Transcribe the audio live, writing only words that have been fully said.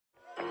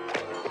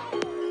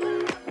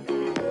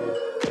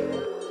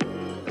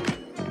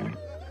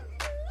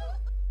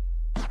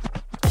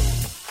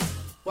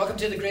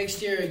to the Greg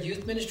Steer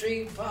Youth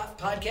Ministry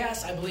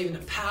podcast. I believe in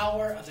the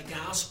power of the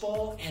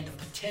gospel and the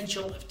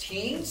potential of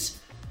teens.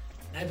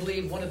 And I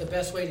believe one of the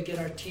best ways to get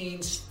our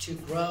teens to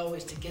grow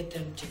is to get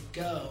them to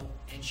go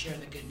and share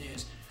the good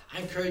news. I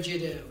encourage you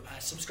to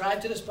subscribe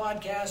to this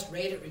podcast,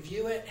 rate it,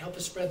 review it, help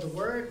us spread the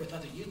word with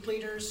other youth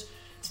leaders.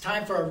 It's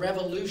time for a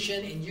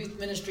revolution in youth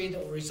ministry that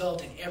will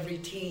result in every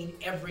teen,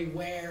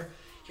 everywhere,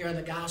 hearing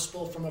the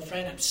gospel from a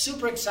friend. I'm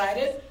super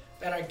excited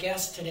about our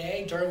guest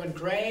today, Derwin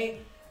Gray.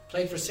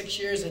 Played for 6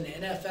 years in the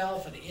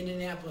NFL for the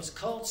Indianapolis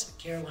Colts,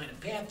 Carolina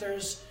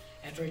Panthers.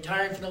 After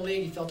retiring from the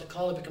league, he felt a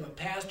call to become a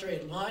pastor. He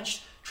had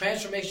launched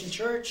Transformation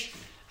Church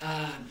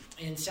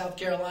in South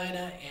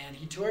Carolina, and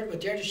he toured with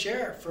Dare to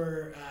Share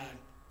for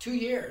 2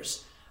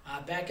 years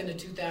back in the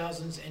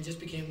 2000s and just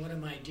became one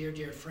of my dear,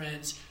 dear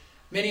friends.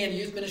 Many in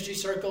youth ministry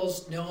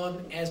circles know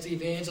him as the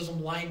evangelism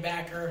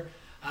linebacker.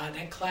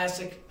 That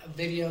classic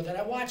video that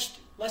I watched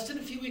less than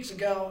a few weeks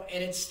ago,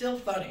 and it's still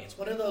funny. It's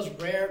one of those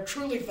rare,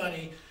 truly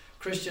funny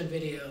Christian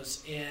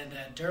videos. And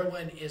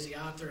Derwin is the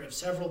author of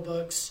several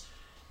books,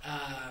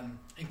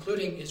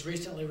 including his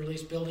recently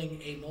released Building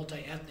a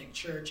Multi-Ethnic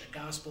Church, a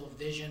Gospel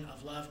Vision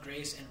of Love,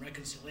 Grace, and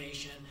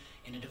Reconciliation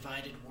in a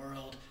Divided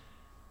World.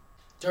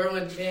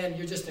 Derwin, man,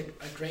 you're just a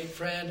great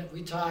friend.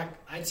 We talk,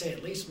 I'd say,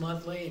 at least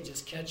monthly and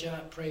just catch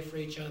up, pray for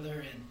each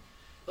other. And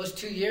those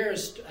 2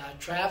 years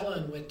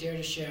traveling with Dare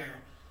to Share,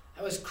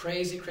 that was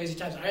crazy, crazy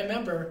times. I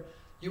remember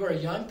you were a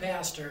young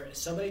pastor.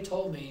 Somebody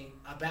told me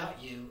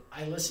about you.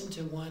 I listened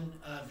to one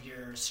of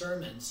your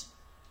sermons,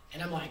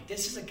 and I'm like,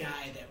 this is a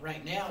guy that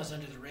right now is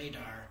under the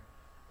radar.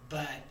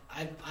 But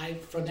I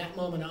from that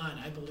moment on,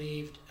 I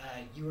believed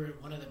you were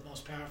one of the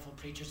most powerful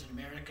preachers in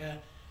America,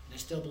 and I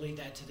still believe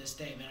that to this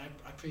day. Man,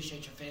 I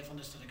appreciate your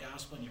faithfulness to the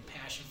gospel and your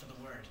passion for the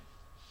word.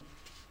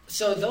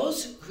 So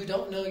those who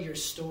don't know your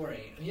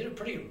story, you had a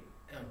pretty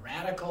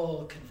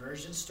radical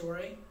conversion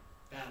story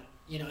about,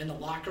 in the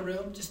locker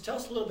room. Just tell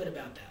us a little bit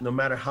about that. No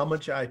matter how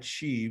much I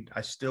achieved,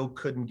 I still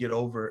couldn't get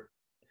over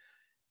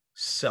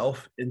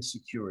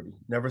self-insecurity.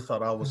 Never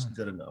thought I was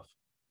good enough.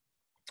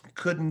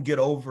 Couldn't get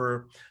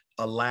over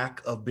a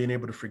lack of being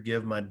able to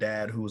forgive my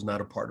dad, who was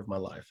not a part of my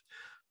life.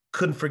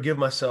 Couldn't forgive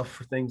myself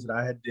for things that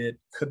I had did.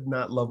 Could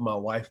not love my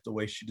wife the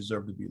way she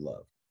deserved to be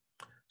loved.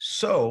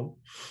 So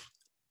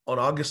on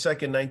August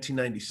 2nd,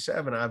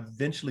 1997, I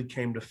eventually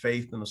came to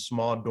faith in a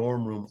small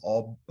dorm room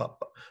all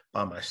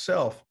by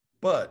myself,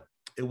 but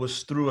it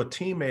was through a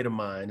teammate of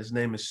mine. His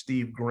name is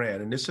Steve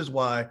Grant, and this is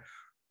why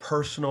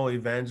personal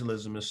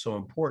evangelism is so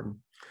important.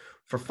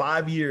 For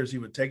 5 years, he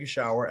would take a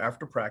shower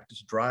after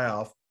practice, dry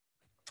off,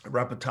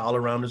 wrap a towel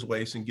around his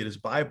waist and get his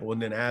Bible,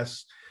 and then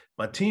ask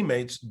my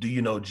teammates, do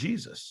you know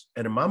Jesus?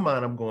 And in my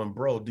mind, I'm going,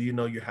 bro, do you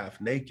know you're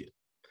half naked?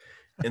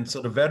 And so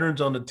the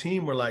veterans on the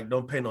team were like,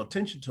 don't pay no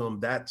attention to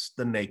him. That's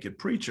the naked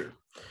preacher.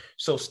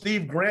 So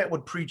Steve Grant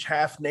would preach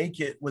half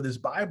naked with his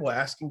Bible,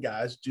 asking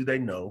guys, do they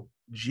know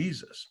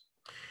Jesus?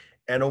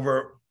 And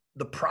over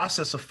the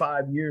process of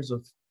 5 years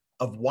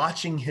of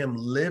watching him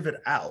live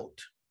it out,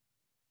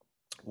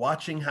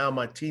 watching how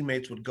my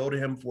teammates would go to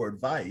him for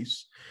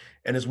advice,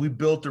 and as we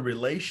built a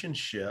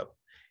relationship,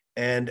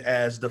 and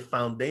as the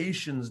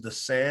foundations, the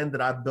sand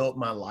that I built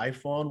my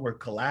life on were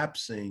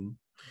collapsing,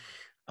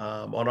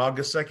 on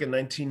August 2nd,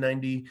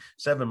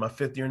 1997, my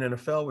 5th year in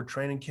NFL with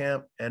training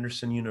camp,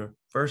 Anderson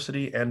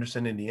University,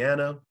 Anderson,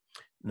 Indiana,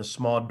 in a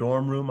small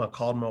dorm room, I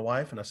called my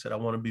wife and I said, I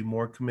want to be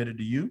more committed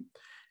to you.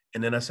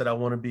 And then I said, I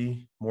want to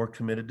be more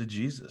committed to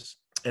Jesus.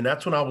 And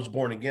that's when I was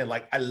born again.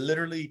 Like, I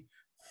literally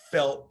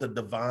felt the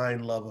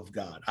divine love of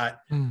God.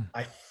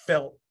 I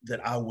felt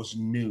that I was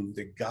new,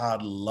 that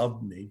God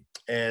loved me.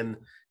 And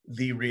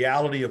the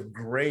reality of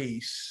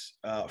grace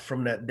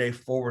from that day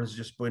forward has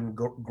just been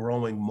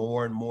growing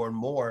more and more and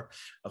more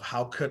of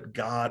how could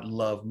God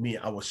love me?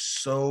 I was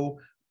so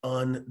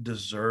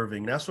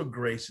undeserving. That's what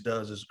grace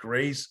does, is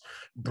grace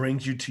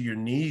brings you to your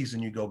knees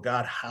and you go,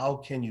 God, how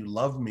can you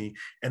love me?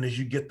 And as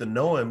you get to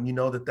know him, you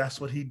know that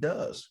that's what he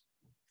does.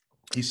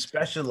 He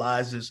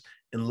specializes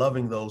in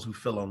loving those who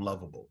feel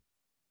unlovable.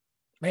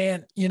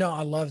 Man,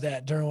 I love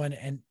that,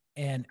 Derwin.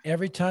 And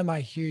every time I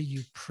hear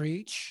you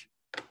preach,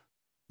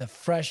 the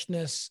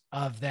freshness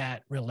of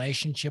that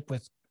relationship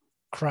with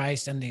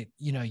Christ and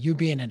you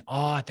being in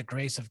awe at the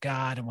grace of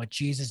God and what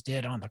Jesus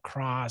did on the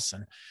cross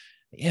and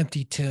the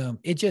empty tomb,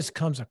 it just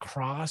comes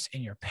across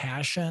in your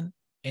passion,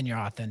 in your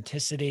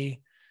authenticity.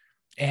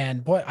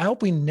 And boy, I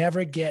hope we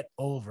never get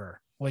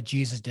over what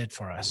Jesus did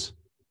for us.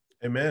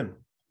 Amen.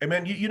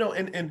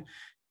 Amen.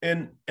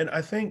 And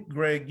I think,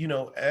 Greg,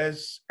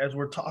 as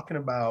we're talking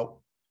about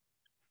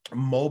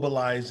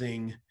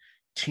mobilizing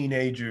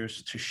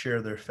teenagers to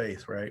share their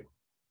faith, right?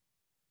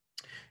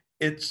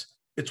 It's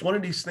one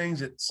of these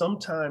things that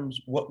sometimes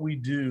what we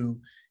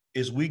do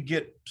is we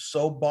get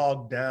so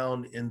bogged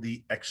down in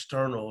the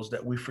externals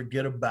that we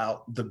forget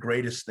about the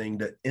greatest thing,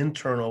 the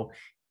internal,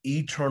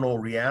 eternal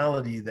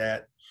reality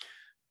that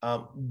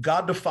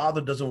God the Father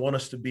doesn't want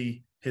us to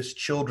be his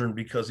children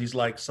because he's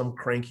like some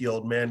cranky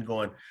old man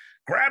going,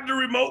 grab the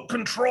remote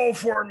control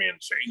for me and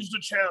change the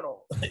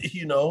channel.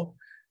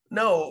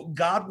 No,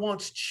 God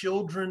wants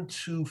children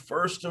to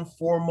first and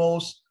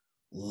foremost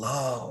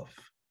love.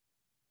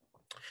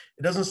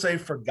 It doesn't say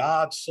for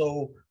God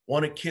so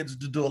wanted kids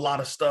to do a lot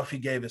of stuff, he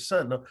gave his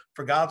son. No,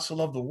 for God so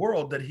loved the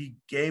world that he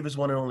gave his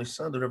one and only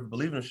son, that whoever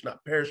believes in him should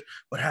not perish,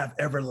 but have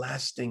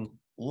everlasting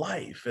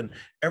life. And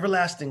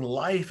everlasting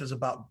life is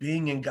about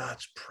being in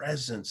God's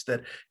presence,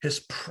 that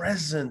his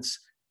presence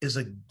is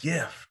a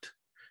gift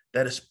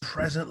that is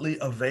presently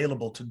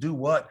available to do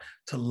what?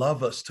 To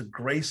love us, to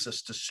grace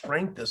us, to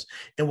strengthen us.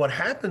 And what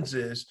happens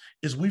is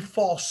we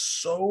fall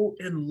so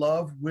in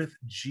love with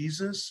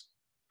Jesus,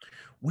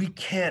 we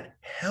can't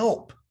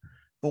help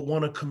but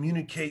want to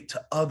communicate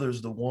to others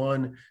the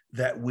one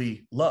that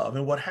we love.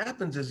 And what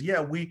happens is,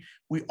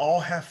 we all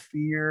have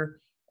fear.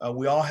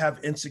 We all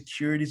have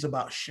insecurities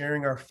about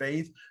sharing our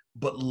faith,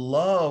 but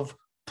love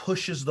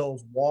pushes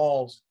those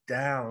walls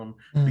down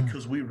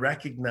because we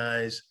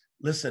recognize,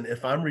 listen,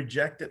 if I'm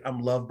rejected, I'm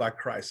loved by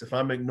Christ. If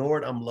I'm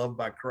ignored, I'm loved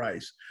by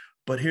Christ.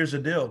 But here's the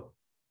deal.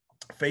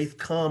 Faith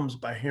comes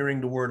by hearing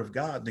the word of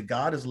God. That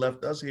God has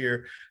left us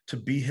here to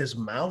be his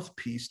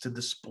mouthpiece, to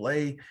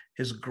display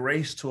his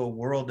grace to a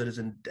world that is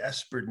in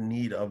desperate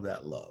need of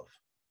that love.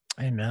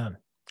 Amen.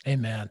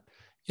 Amen.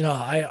 You know,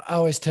 I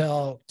always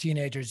tell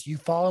teenagers, you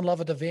fall in love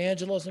with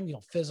evangelism,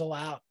 you'll fizzle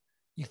out.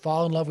 You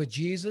fall in love with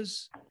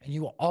Jesus and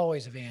you will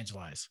always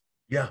evangelize.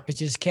 Yeah. Because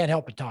you just can't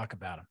help but talk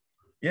about him.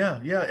 Yeah.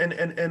 Yeah.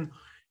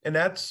 And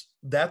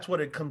that's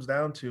what it comes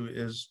down to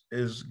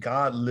is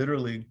God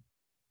literally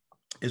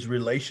is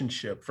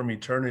relationship. From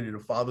eternity, the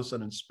Father,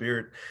 Son, and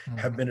Spirit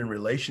have been in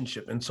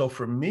relationship. And so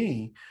for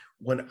me,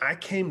 when I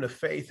came to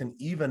faith, and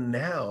even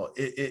now,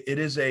 it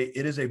is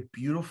a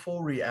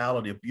beautiful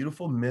reality, a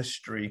beautiful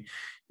mystery,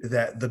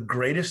 that the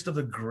greatest of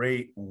the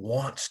great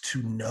wants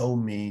to know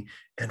me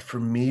and for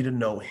me to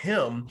know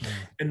him.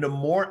 And the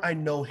more I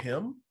know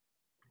him,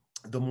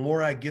 the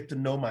more I get to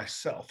know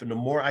myself. And the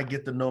more I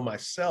get to know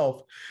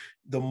myself,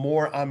 the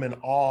more I'm in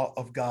awe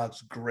of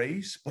God's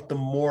grace, but the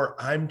more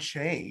I'm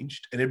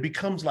changed. And it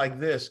becomes like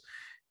this.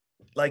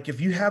 Like if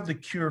you have the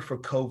cure for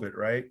COVID,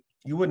 right?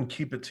 You wouldn't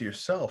keep it to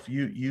yourself.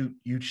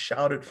 You'd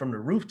shout it from the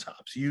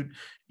rooftops. You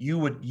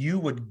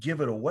would give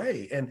it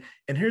away. And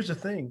here's the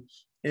thing,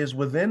 is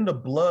within the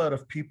blood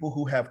of people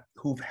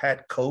who've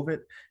had COVID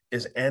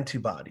is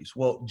antibodies.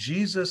 Well,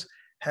 Jesus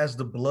has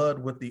the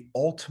blood with the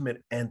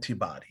ultimate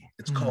antibody.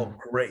 It's called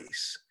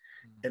grace.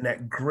 And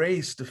that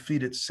grace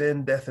defeated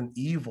sin, death, and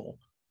evil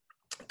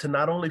to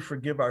not only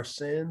forgive our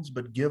sins,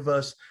 but give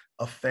us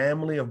a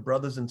family of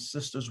brothers and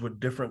sisters with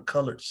different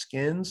colored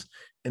skins.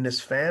 And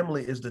this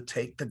family is to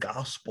take the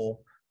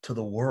gospel to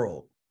the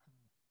world.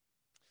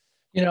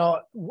 You know,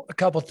 a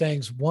couple of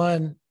things.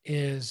 One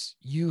is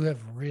you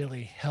have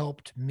really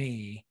helped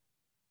me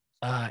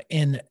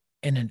in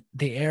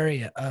the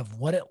area of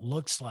what it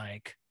looks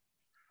like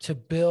to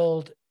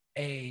build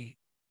a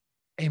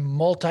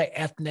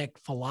multi-ethnic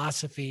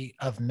philosophy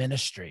of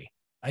ministry.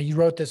 You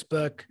wrote this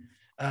book,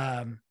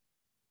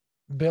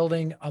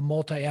 Building a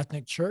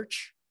Multi-Ethnic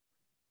Church.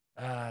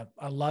 I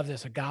love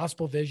this, a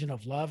gospel vision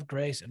of love,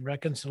 grace, and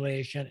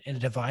reconciliation in a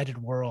divided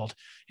world.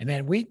 And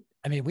man, we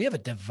have a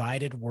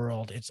divided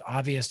world. It's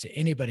obvious to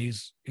anybody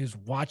who's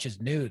watches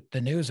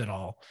the news at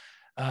all.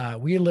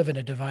 We live in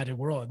a divided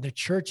world, and the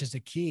church is the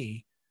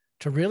key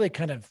to really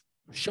kind of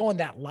showing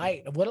that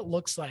light of what it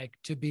looks like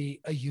to be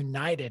a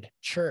united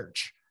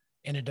church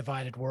in a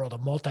divided world, a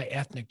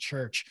multi-ethnic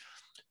church.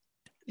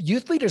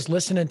 Youth leaders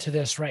listening to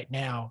this right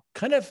now,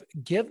 kind of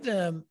give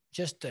them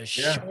just a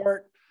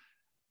short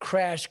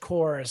crash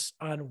course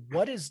on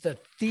what is the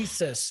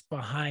thesis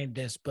behind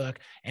this book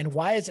and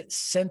why is it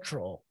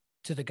central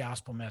to the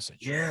gospel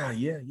message? Yeah.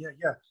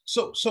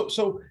 So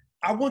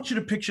I want you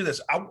to picture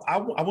this. I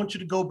want you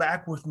to go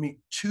back with me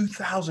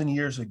 2,000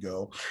 years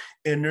ago,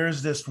 and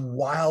there's this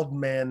wild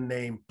man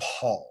named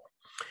Paul.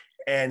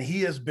 And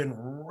he has been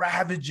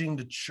ravaging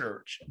the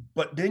church.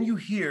 But then you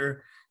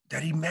hear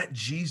that he met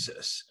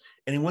Jesus.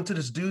 And he went to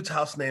this dude's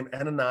house named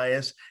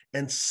Ananias,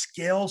 and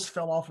scales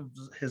fell off of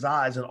his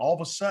eyes. And all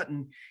of a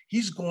sudden,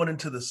 he's going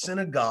into the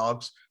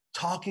synagogues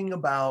talking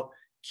about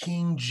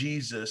King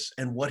Jesus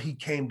and what he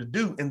came to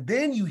do. And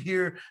then you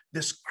hear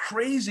this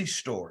crazy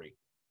story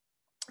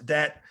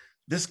that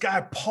this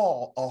guy,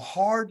 Paul, a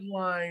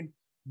hardline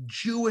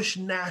Jewish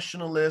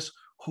nationalist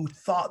who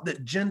thought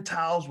that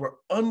Gentiles were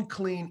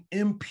unclean,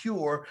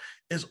 impure,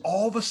 is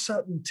all of a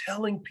sudden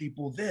telling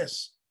people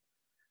this,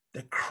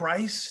 that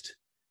Christ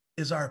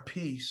is our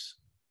peace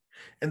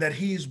and that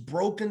he's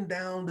broken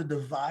down the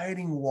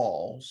dividing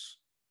walls,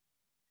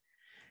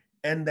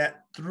 and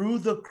that through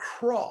the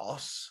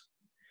cross,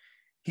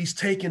 he's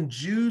taken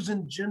Jews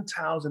and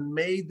Gentiles and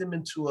made them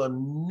into a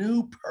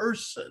new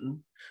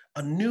person,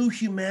 a new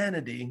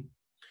humanity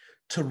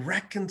to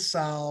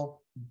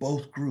reconcile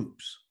both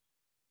groups.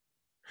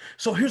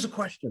 So here's a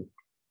question.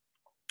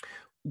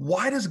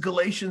 Why does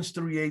Galatians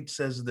 3:8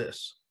 says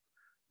this?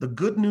 The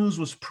good news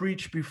was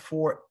preached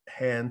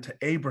beforehand to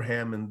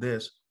Abraham in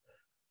this,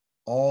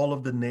 all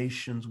of the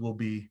nations will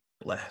be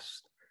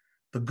blessed.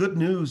 The good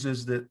news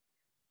is that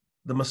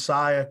the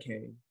Messiah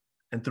came,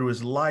 and through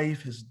his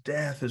life, his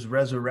death, his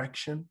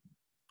resurrection,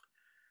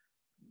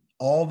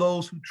 all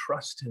those who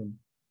trust him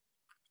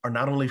are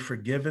not only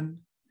forgiven,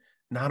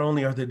 not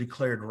only are they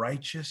declared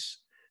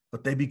righteous,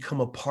 but they become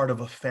a part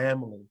of a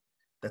family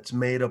that's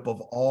made up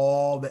of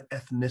all the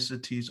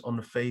ethnicities on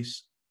the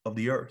face of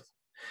the earth.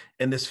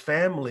 And this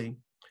family,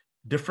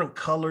 different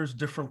colors,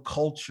 different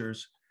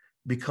cultures,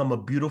 become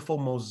a beautiful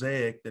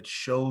mosaic that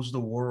shows the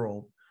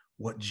world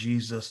what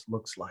Jesus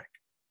looks like.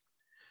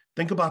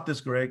 Think about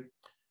this, Greg.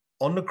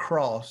 On the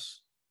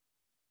cross,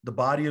 the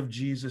body of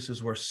Jesus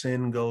is where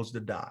sin goes to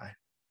die.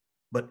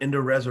 But in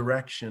the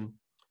resurrection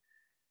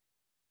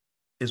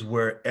is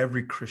where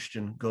every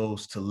Christian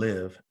goes to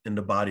live, in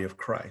the body of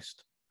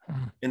Christ.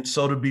 And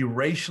so to be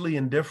racially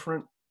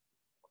indifferent,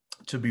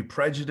 to be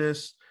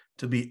prejudiced,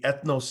 to be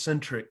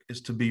ethnocentric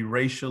is to be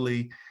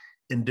racially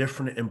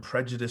indifferent and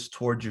prejudiced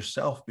towards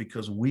yourself,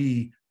 because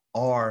we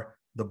are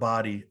the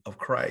body of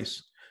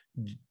Christ.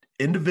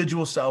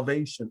 Individual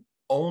salvation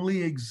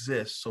only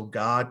exists so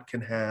God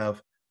can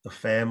have the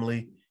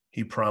family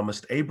he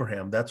promised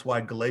Abraham. That's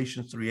why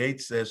Galatians 3:8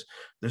 says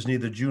there's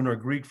neither Jew nor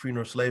Greek, free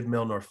nor slave,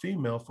 male nor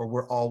female, for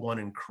we're all one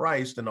in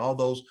Christ, and all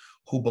those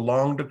who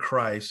belong to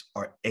Christ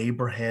are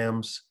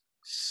Abraham's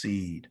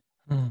seed.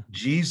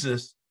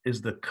 Jesus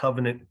is the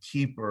covenant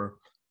keeper,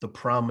 the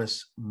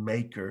promise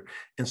maker.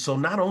 And so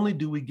not only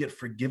do we get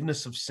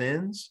forgiveness of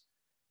sins,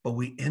 but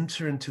we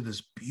enter into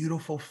this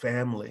beautiful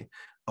family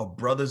of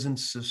brothers and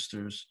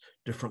sisters,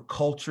 different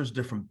cultures,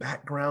 different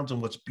backgrounds.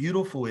 And what's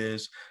beautiful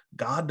is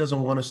God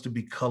doesn't want us to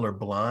be color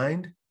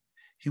blind.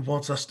 He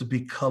wants us to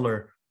be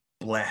color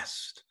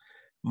blessed.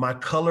 My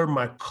color,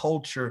 my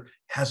culture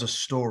has a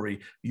story.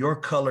 Your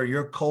color,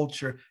 your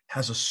culture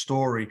has a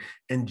story.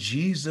 And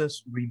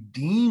Jesus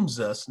redeems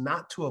us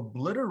not to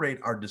obliterate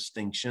our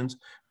distinctions,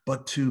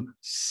 but to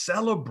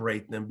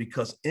celebrate them,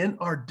 because in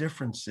our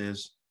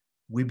differences,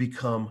 we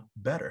become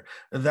better.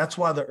 And that's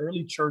why the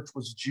early church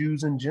was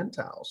Jews and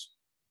Gentiles.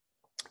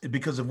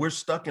 Because if we're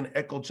stuck in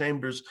echo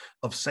chambers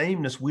of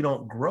sameness, we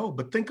don't grow.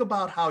 But think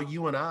about how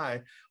you and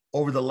I,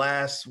 over the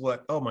last,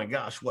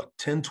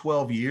 10,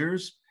 12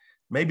 years,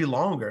 maybe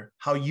longer,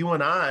 how you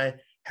and I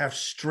have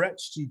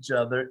stretched each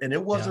other. And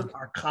it wasn't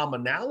our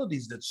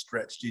commonalities that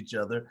stretched each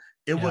other.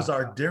 It was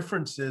our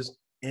differences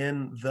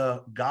in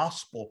the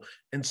gospel.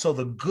 And so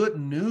the good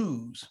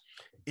news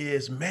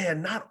is,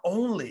 man, not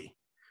only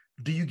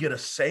do you get a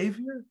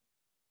savior,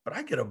 but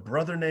I get a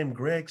brother named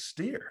Greg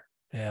Steer.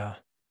 Yeah,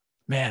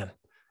 man,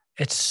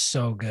 it's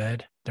so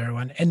good,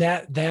 Derwin. And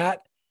that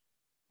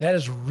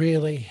has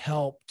really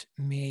helped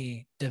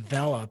me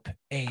develop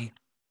a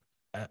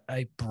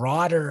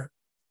broader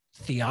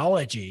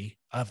theology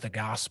of the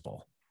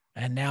gospel.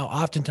 And now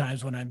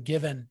oftentimes when I'm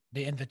given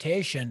the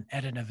invitation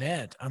at an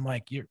event, I'm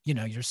like, you're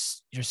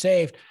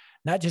saved.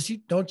 Not just, you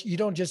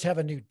don't just have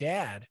a new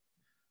dad,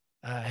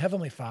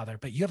 Heavenly Father,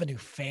 but you have a new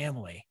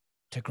family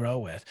to grow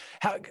with.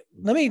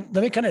 Let me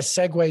kind of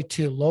segue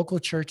to local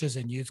churches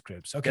and youth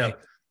groups. Okay.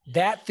 Yeah.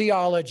 That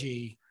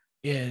theology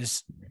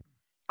is,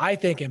 I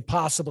think,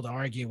 impossible to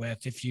argue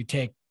with if you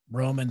take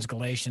Romans,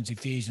 Galatians,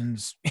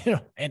 Ephesians,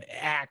 and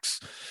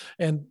Acts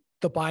and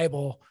the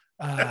Bible,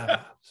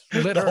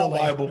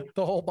 literally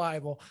the whole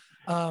Bible.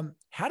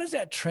 How does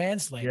that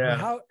translate?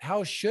 Yeah.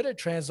 How should it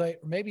translate?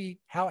 Or maybe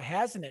how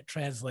hasn't it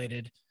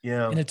translated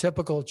in a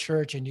typical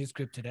church and youth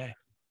group today?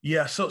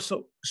 Yeah. So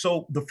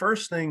the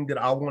first thing that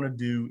I want to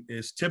do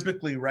is,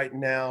 typically right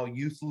now,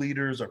 youth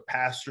leaders or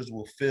pastors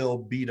will feel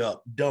beat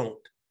up. Don't.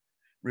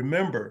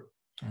 Remember,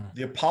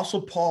 the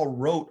Apostle Paul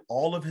wrote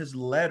all of his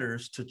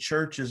letters to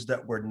churches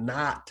that were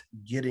not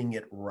getting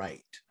it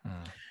right.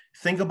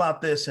 Think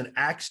about this. In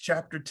Acts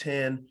chapter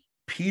 10,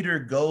 Peter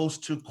goes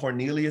to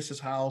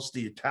Cornelius's house,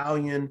 the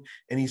Italian,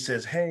 and he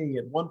says, hey,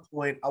 at one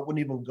point, I wouldn't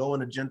even go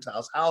in a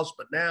Gentile's house,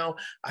 but now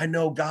I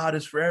know God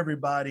is for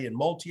everybody and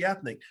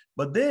multi-ethnic.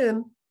 But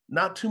then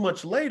not too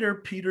much later,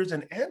 Peter's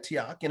in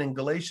Antioch, and in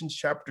Galatians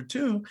chapter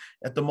 2,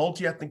 at the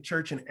multi-ethnic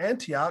church in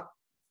Antioch,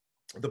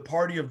 the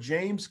party of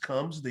James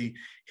comes, the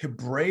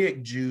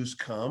Hebraic Jews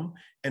come,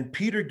 and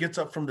Peter gets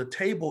up from the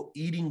table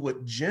eating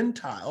with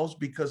Gentiles,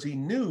 because he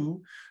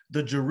knew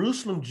the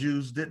Jerusalem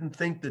Jews didn't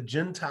think the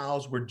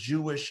Gentiles were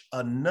Jewish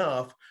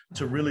enough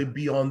to really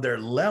be on their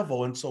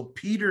level. And so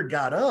Peter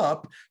got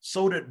up,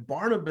 so did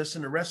Barnabas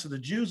and the rest of the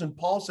Jews. And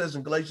Paul says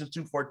in Galatians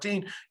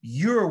 2:14,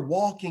 you're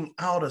walking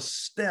out of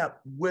step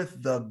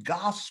with the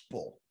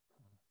gospel.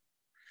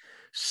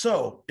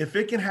 So if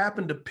it can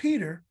happen to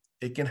Peter,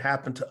 it can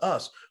happen to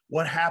us.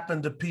 What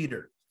happened to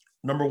Peter?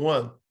 Number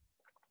one,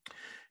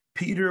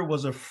 Peter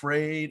was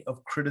afraid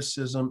of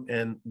criticism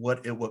and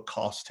what it would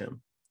cost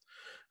him.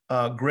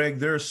 Greg,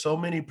 there are so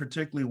many,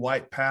 particularly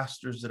white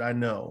pastors that I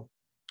know,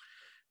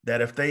 that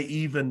if they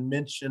even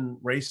mention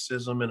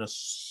racism in a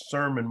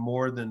sermon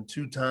more than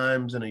 2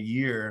 times in a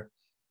year,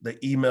 the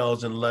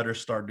emails and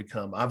letters start to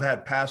come. I've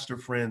had pastor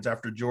friends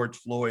after George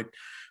Floyd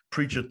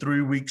preach a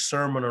 3-week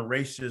sermon on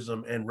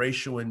racism and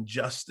racial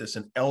injustice,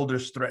 and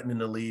elders threatening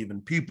to leave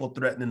and people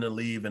threatening to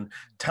leave and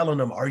telling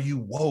them, are you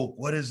woke?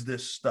 What is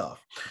this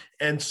stuff?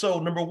 And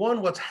so number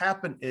one, what's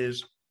happened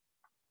is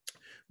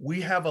We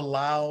have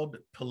allowed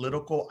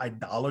political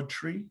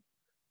idolatry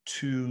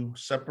to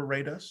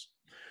separate us.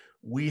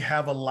 We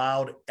have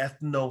allowed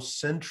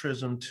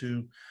ethnocentrism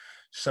to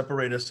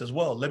separate us as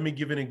well. Let me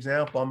give you an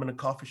example. I'm in a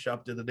coffee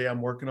shop the other day.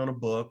 I'm working on a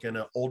book, and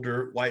an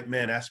older white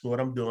man asked me what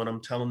I'm doing.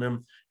 I'm telling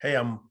him, hey,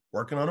 I'm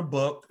working on a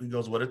book. He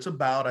goes, what it's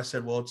about? I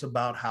said, well, it's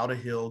about how to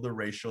heal the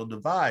racial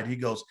divide. He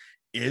goes,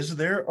 is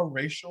there a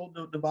racial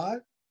divide?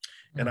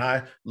 And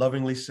I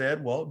lovingly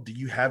said, well, do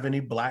you have any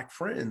Black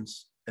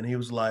friends? And he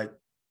was like,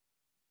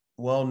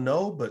 well,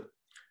 no, but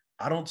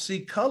I don't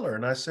see color.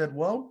 And I said,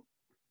 well,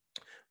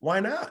 why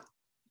not?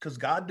 Because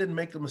God didn't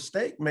make a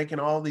mistake making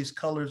all these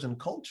colors and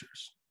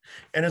cultures.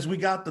 And as we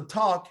got to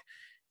talk,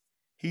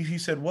 he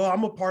said, well,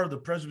 I'm a part of the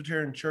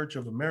Presbyterian Church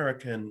of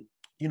America. And,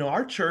 you know,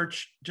 our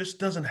church just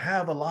doesn't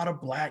have a lot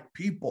of Black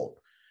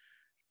people.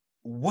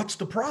 What's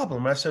the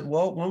problem? I said,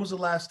 well, when was the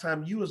last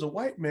time you as a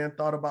white man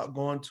thought about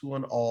going to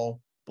an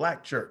all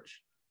Black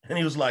church? And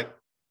he was like,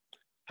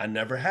 I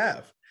never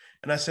have.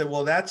 And I said,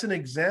 well, that's an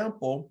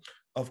example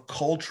of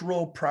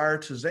cultural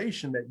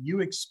prioritization, that you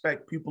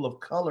expect people of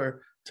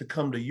color to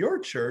come to your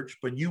church,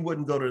 but you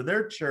wouldn't go to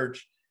their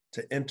church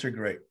to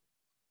integrate.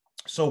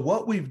 So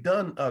what we've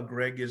done,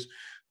 Greg, is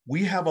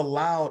we have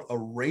allowed a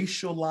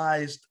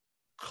racialized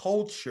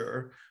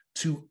culture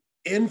to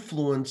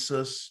influence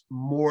us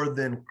more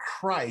than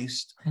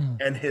Christ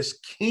and his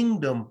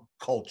kingdom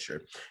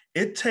culture.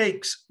 It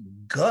takes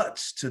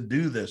guts to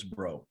do this,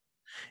 bro.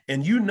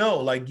 And you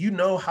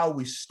know how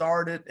we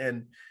started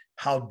and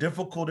how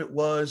difficult it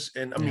was.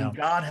 And I mean,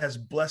 God has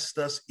blessed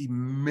us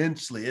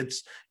immensely.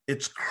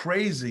 It's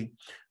crazy,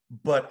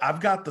 but I've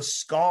got the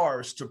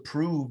scars to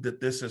prove that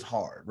this is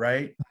hard,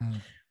 right?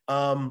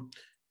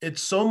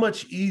 It's so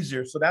much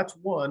easier. So that's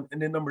one. And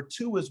then number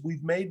two is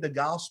we've made the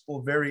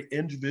gospel very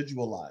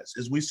individualized,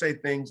 as we say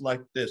things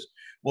like this.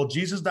 Well,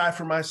 Jesus died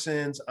for my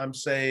sins. I'm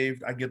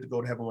saved. I get to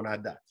go to heaven when I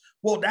die.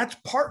 Well, that's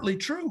partly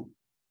true.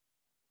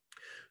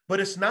 But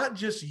it's not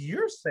just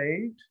you're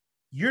saved.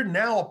 You're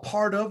now a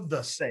part of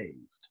the saved.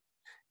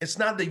 It's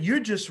not that you're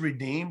just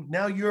redeemed.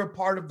 Now you're a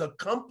part of the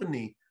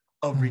company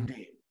of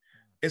redeemed.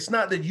 It's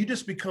not that you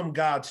just become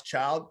God's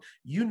child.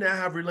 You now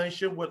have a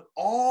relationship with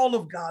all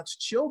of God's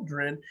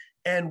children,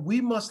 and we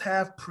must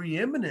have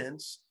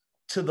preeminence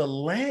to the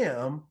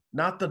lamb,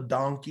 not the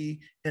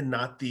donkey and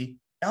not the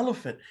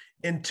elephant.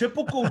 In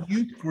typical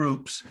youth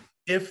groups,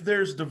 if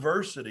there's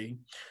diversity,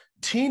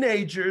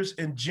 teenagers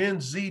and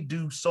Gen Z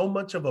do so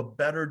much of a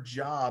better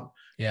job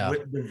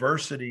with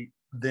diversity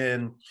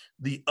than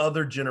the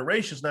other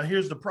generations. Now,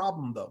 here's the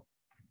problem, though.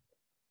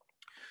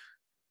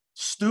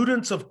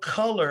 Students of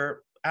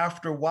color,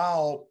 after a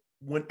while,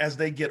 as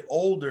they get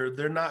older,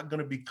 they're not going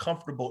to be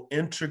comfortable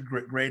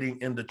integrating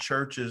into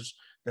churches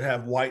that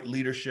have white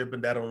leadership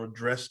and that don't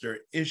address their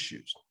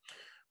issues.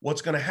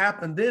 What's going to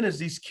happen then is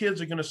these kids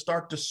are going to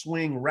start to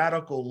swing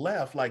radical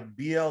left, like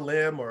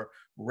BLM, or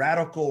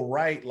radical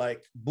right,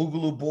 like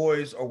Boogaloo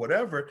Boys or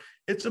whatever.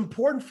 It's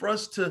important for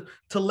us to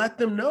let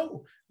them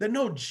know that,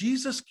 no,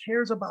 Jesus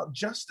cares about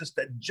justice,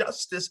 that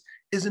justice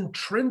is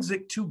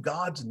intrinsic to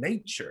God's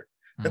nature,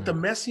 that the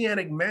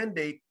messianic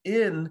mandate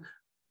in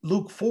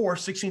Luke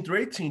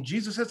 4:16-18,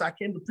 Jesus says, I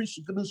came to preach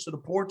the good news to the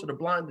poor, to the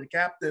blind, to the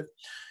captive,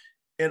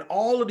 and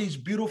all of these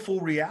beautiful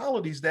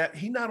realities that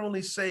he not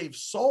only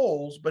saves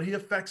souls, but he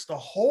affects the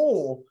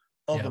whole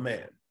of the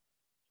man.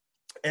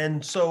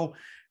 And so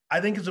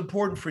I think it's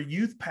important for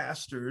youth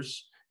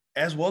pastors,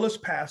 as well as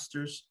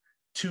pastors,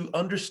 to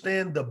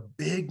understand the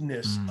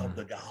bigness of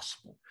the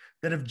gospel,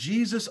 that if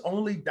Jesus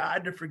only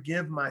died to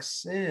forgive my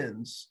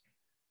sins,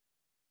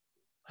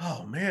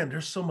 oh man,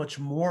 there's so much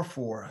more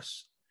for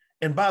us.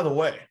 And by the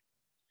way,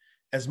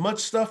 as much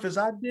stuff as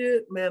I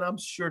did, man, I'm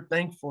sure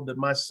thankful that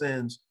my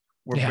sins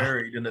were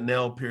buried in the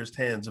nail-pierced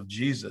hands of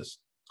Jesus.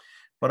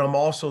 But I'm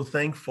also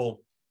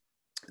thankful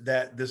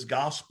that this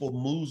gospel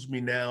moves me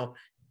now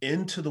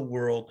into the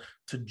world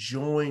to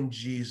join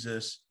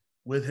Jesus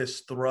with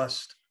his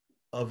thrust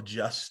of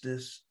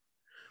justice,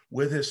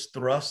 with his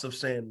thrust of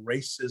saying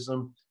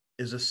racism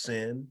is a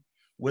sin,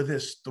 with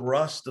his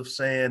thrust of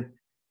saying,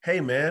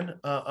 hey, man,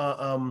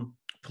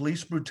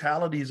 police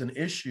brutality is an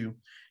issue.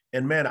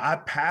 And man, I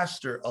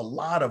pastor a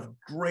lot of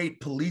great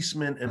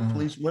policemen and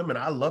police women.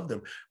 I love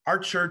them. Our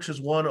church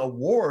has won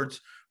awards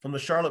from the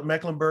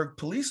Charlotte-Mecklenburg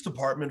Police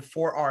Department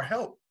for our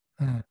help.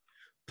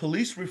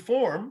 Police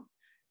reform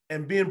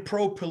and being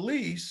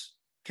pro-police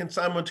can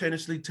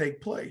simultaneously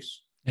take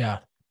place. Yeah.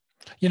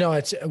 You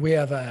know, we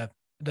have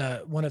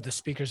one of the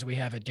speakers we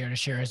have at Dare to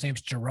Share, his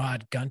name's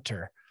Gerard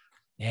Gunter,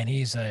 and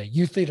he's a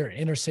youth leader in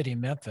inner city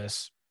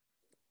Memphis.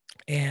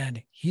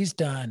 And he's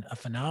done a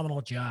phenomenal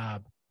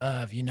job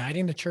of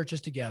uniting the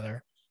churches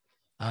together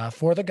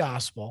for the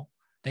gospel.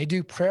 They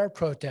do prayer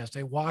protests.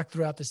 They walk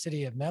throughout the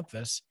city of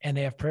Memphis, and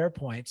they have prayer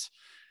points.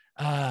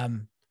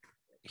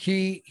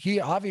 He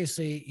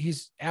obviously,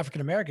 he's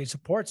African-American. He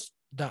supports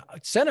the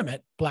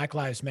sentiment, Black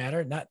Lives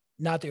Matter,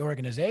 not the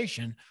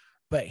organization,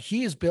 but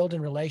he is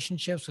building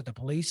relationships with the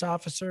police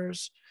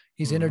officers.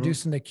 He's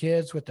introducing the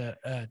kids with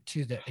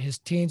his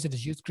teens and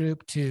his youth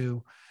group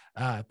to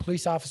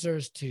police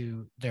officers,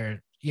 to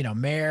their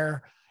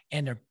mayor,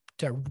 and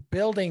they're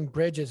building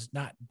bridges,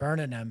 not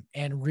burning them,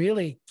 and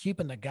really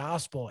keeping the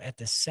gospel at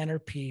the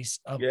centerpiece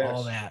of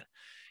all that.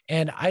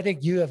 And I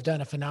think you have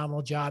done a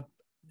phenomenal job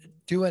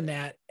doing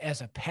that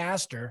as a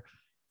pastor.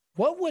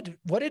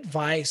 What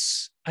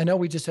advice, I know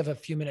we just have a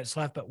few minutes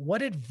left, but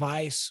what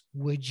advice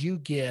would you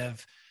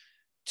give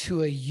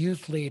to a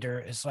youth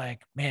leader? Is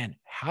like, man,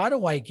 how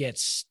do I get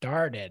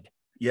started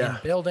in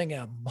building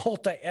a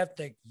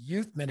multi-ethnic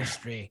youth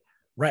ministry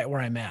right where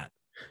I'm at?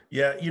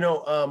 Yeah.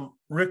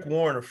 Rick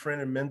Warren, a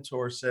friend and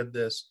mentor, said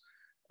this,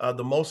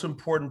 the most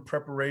important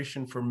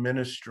preparation for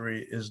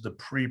ministry is the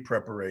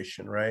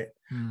pre-preparation, right?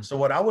 So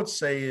what I would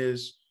say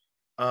is,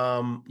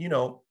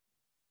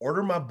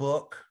 order my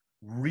book,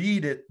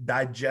 read it,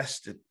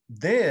 digest it,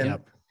 then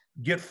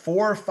get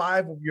 4 or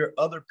 5 of your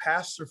other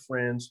pastor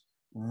friends,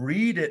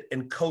 read it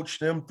and coach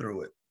them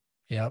through it.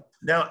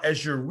 Now,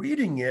 as you're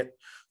reading it,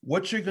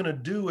 what you're going to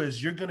do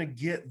is you're going to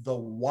get the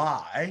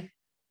why.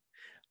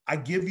 I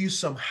give you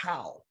some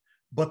how,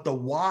 but the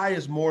why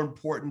is more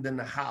important than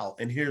the how.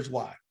 And here's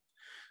why.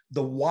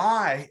 The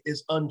why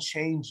is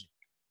unchanging.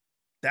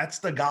 That's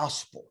the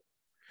gospel.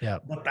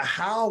 But the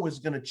how is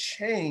going to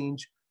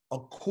change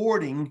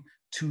according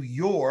to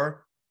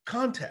your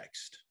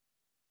context.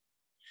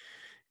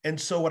 And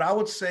so what I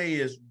would say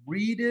is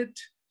read it,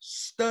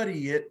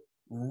 study it,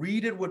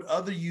 read it with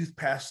other youth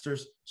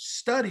pastors,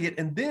 study it.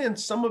 And then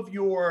some of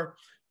your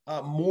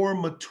more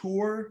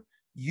mature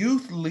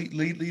youth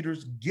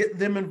leaders, get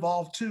them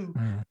involved too.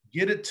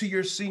 Get it to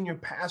your senior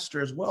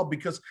pastor as well,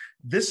 because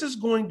this is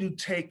going to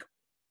take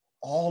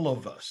all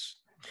of us.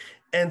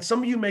 And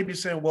some of you may be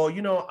saying, well,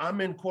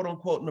 I'm in quote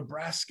unquote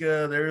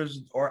Nebraska,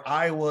 or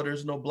Iowa,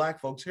 there's no Black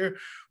folks here.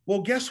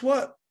 Well, guess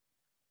what?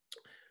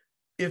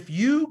 If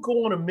you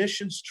go on a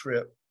missions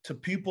trip to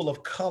people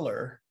of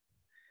color,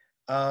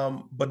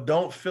 but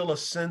don't feel a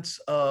sense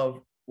of,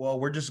 well,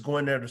 we're just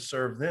going there to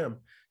serve them,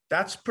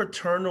 that's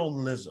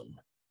paternalism.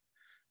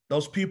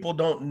 Those people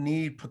don't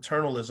need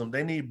paternalism.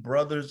 They need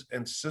brothers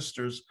and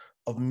sisters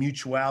of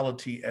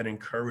mutuality and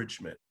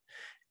encouragement.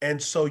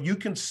 And so you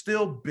can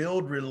still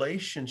build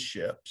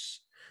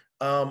relationships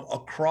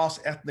across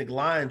ethnic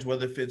lines,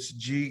 whether if it's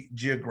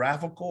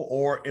geographical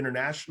or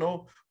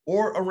international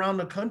or around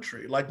the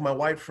country. Like my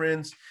white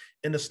friends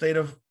in the state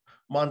of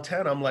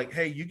Montana, I'm like,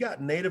 hey, you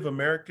got Native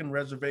American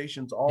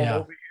reservations all over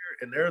here,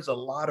 and there's a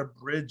lot of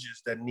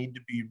bridges that need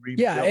to be rebuilt.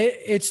 Yeah,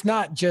 it's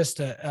not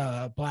just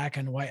a black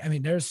and white. I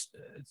mean, there's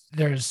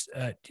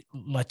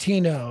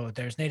Latino,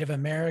 there's Native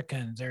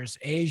American, there's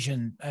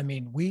Asian. I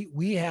mean,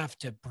 we have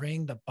to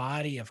bring the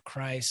body of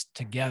Christ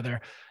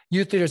together.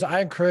 Youth leaders,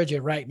 I encourage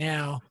you right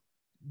now,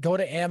 go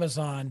to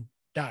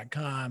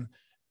Amazon.com,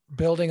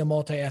 Building a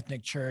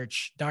Multi-Ethnic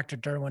Church, Dr.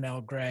 Derwin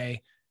L.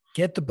 Gray,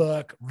 get the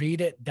book,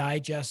 read it,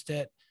 digest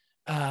it.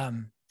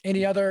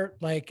 Any other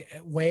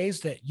ways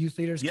that youth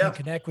leaders can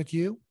connect with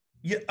you?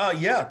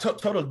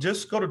 Total.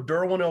 Just go to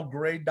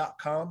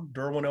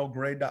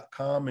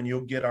derwinlgray.com, and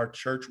you'll get our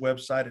church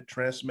website at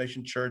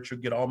Transformation Church. You'll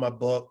get all my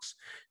books.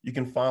 You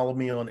can follow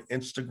me on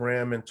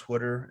Instagram and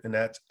Twitter, and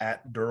that's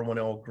at Derwin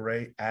L.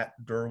 Gray, at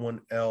Derwin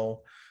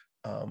L.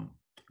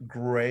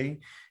 Gray.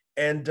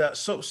 And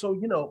so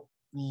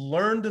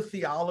learn the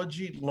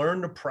theology,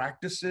 learn the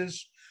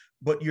practices,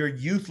 but your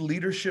youth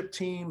leadership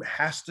team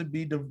has to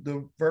be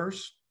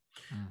diverse.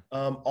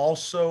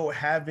 Also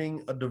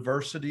having a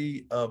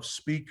diversity of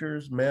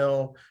speakers,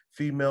 male,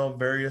 female,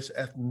 various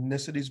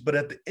ethnicities. But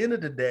at the end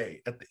of the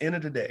day,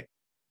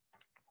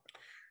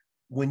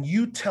 when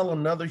you tell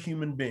another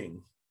human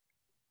being,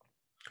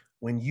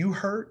 when you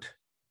hurt,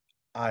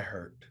 I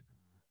hurt.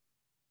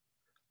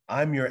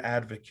 I'm your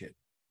advocate.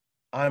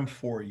 I'm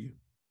for you.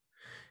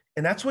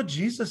 And that's what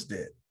Jesus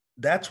did.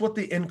 That's what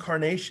the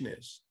incarnation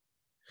is.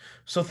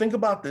 So think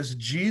about this.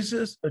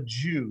 Jesus, a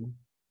Jew,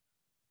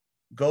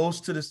 goes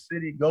to the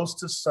city, goes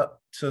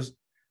to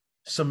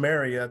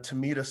Samaria to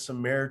meet a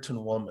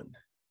Samaritan woman.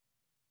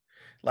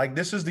 Like,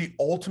 this is the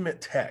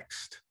ultimate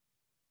text.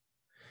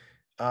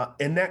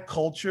 In that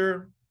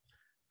culture,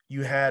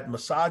 you had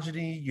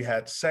misogyny, you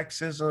had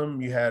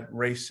sexism, you had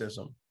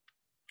racism.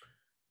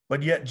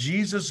 But yet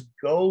Jesus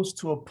goes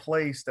to a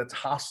place that's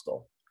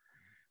hostile.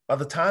 By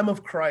the time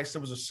of Christ,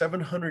 there was a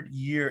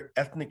 700-year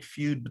ethnic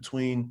feud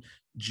between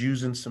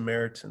Jews and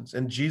Samaritans.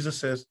 And Jesus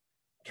says,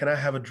 can I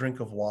have a drink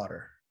of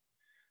water?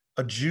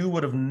 A Jew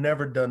would have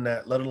never done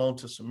that, let alone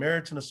to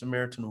a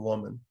Samaritan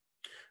woman.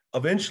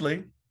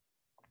 Eventually,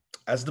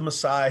 as the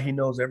Messiah, he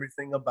knows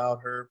everything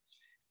about her,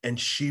 and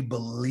she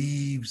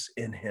believes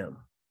in him.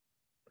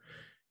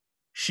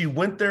 She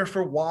went there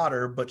for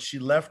water, but she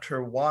left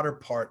her water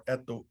pot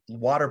at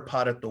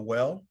the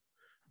well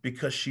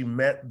because she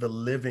met the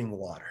living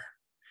water.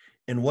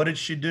 And what did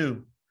she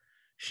do?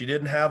 She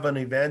didn't have an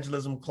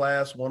evangelism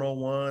class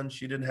 101.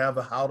 She didn't have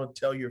a how to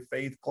tell your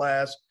faith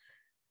class.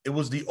 It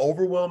was the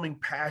overwhelming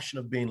passion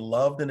of being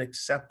loved and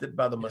accepted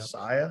by the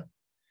Messiah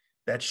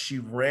that she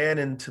ran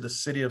into the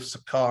city of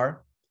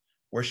Sychar,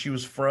 where she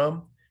was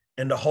from,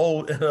 and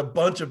a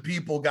bunch of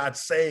people got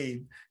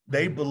saved.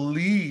 They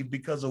believed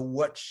because of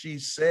what she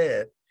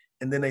said,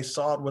 and then they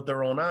saw it with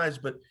their own eyes.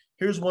 But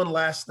here's one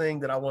last thing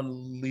that I want to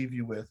leave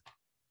you with.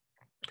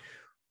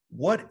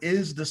 What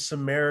is the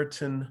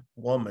Samaritan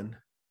woman?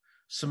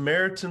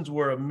 Samaritans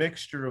were a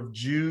mixture of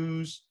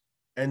Jews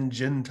and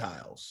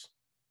Gentiles.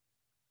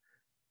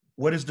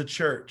 What is the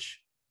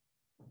church?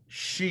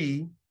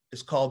 She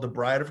is called the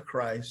bride of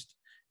Christ,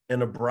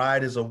 and a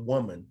bride is a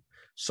woman.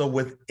 So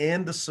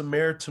within the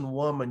Samaritan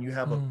woman, you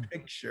have a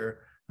picture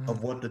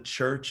of what the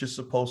church is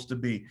supposed to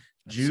be.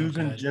 That's Jews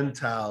and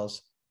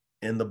Gentiles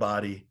in the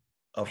body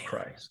of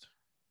Christ.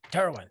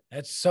 Derwin,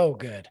 that's so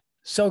good.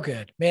 So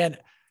good, man.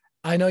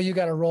 I know you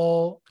got a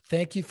role.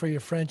 Thank you for your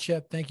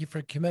friendship. Thank you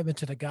for commitment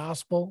to the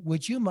gospel.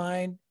 Would you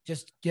mind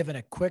just giving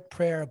a quick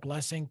prayer, a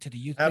blessing to the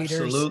youth leaders?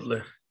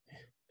 Absolutely.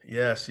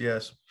 Yes,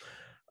 yes.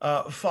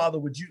 Father,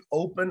 would you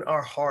open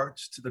our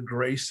hearts to the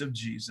grace of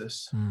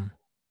Jesus?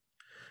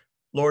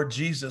 Lord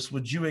Jesus,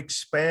 would you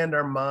expand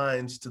our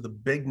minds to the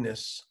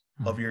bigness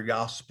of your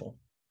gospel?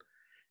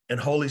 And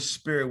Holy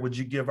Spirit, would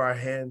you give our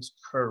hands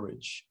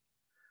courage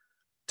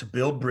to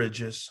build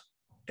bridges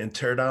and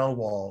tear down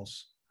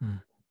walls?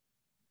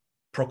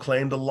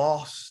 Proclaim the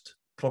lost,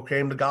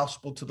 proclaim the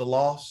gospel to the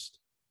lost,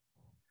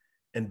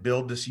 and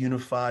build this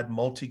unified,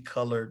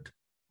 multicolored,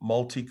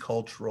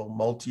 multicultural,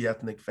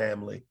 multi-ethnic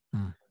family,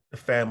 the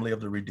family of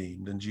the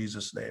redeemed. In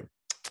Jesus' name,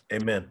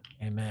 amen.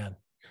 Amen.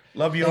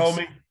 Love you, Thanks.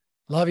 homie.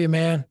 Love you,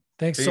 man.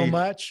 Thanks Peace. so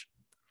much.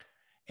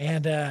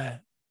 And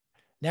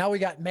now we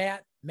got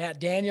Matt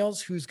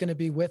Daniels, who's going to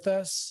be with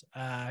us.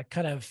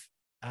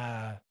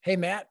 Hey,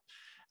 Matt,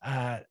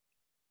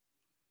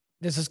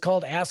 this is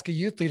called Ask a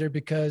Youth Leader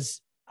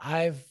because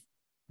I've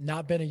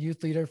not been a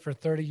youth leader for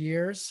 30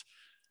 years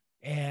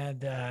and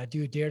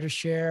do Dare to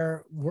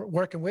Share,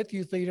 working with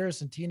youth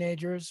leaders and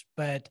teenagers.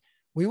 But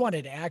we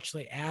wanted to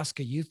actually ask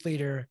a youth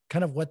leader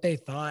kind of what they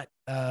thought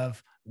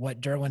of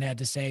what Derwin had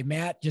to say.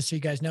 Matt, just so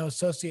you guys know,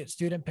 associate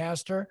student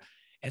pastor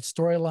at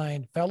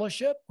Storyline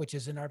Fellowship, which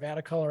is in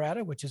Arvada,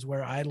 Colorado, which is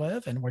where I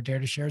live and where Dare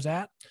to Share is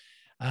at.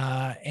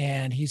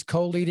 And he's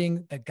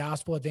co-leading the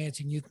Gospel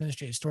Advancing Youth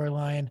Ministry at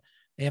Storyline.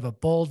 They have a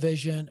bold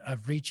vision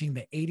of reaching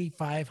the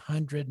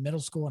 8,500 middle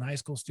school and high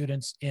school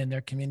students in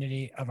their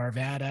community of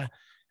Arvada.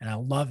 And I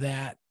love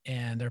that.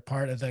 And they're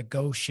part of the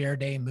Go Share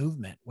Day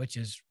movement, which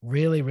is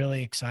really,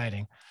 really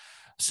exciting.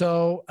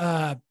 So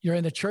you're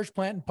in the church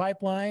planting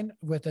pipeline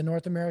with the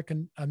North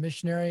American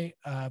Missionary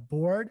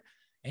Board,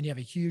 and you have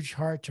a huge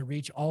heart to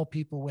reach all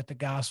people with the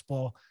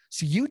gospel.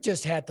 So you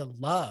just had to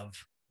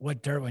love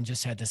what Derwin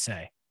just had to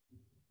say.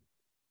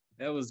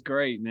 That was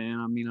great, man.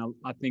 I mean,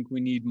 I think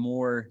we need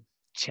more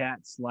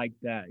chats like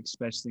that,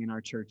 especially in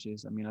our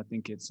churches. I mean, I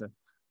think it's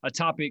a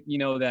topic,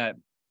 that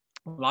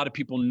a lot of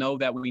people know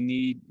that we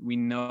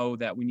know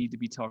that we need to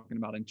be talking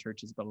about in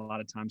churches, but a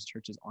lot of times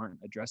churches aren't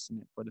addressing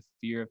it for the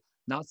fear of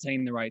not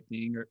saying the right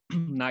thing or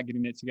not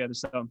getting it together.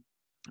 So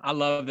I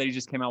love that he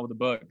just came out with a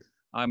book.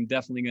 I'm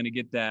definitely going to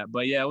get that.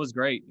 But yeah, it was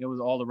great. It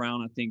was all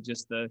around, I think,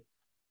 just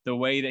the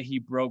way that he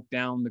broke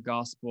down the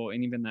gospel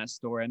and even that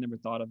story. I never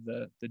thought of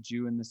the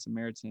Jew and the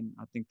Samaritan.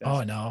 I think that's...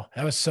 Oh, no,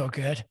 that was so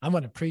good. I'm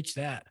going to preach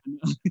that.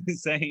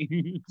 Same.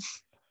 It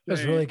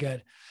was really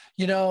good.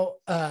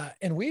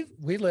 And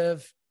we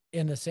live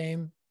in the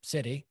same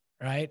city,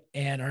 right?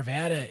 And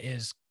Arvada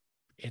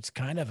it's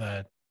kind of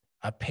a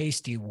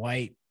pasty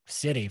white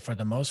city for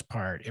the most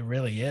part. It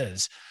really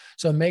is.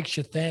 So it makes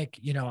you think,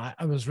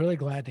 I was really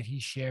glad that he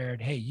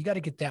shared, hey, you got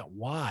to get that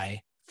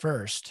why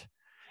first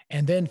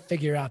and then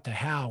figure out the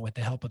how with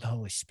the help of the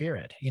Holy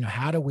Spirit.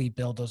 How do we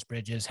build those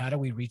bridges? How do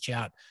we reach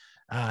out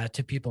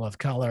to people of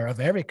color, of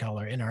every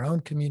color in our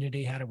own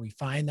community? How do we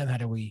find them? How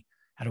do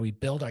we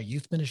build our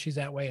youth ministries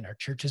that way and our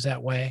churches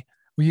that way?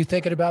 Were you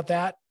thinking about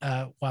that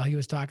while he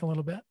was talking a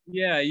little bit?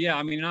 Yeah.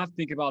 I mean, I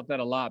think about that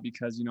a lot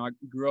because,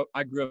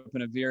 I grew up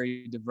in a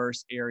very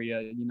diverse area,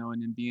 and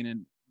then being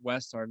in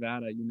West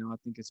Arvada, I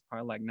think it's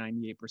probably like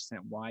 98%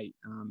 white,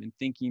 and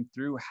thinking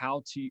through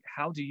how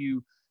do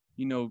you,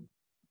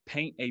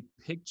 paint a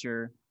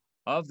picture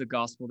of the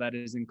gospel that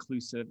is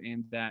inclusive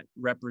and that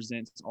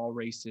represents all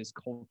races,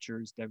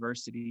 cultures,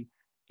 diversity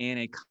in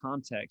a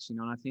context,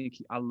 and I think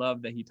I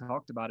love that he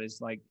talked about it.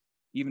 It's like,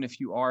 even if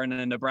you are in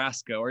a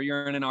Nebraska or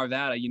you're in an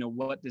Arvada,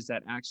 what does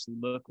that actually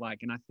look like?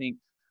 And I think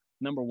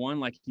number one,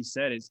 like he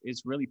said, is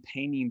really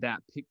painting that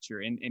picture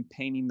and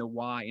painting the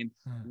why and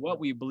what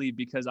we believe,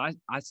 because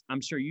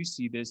I'm sure you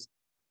see this.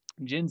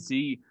 Gen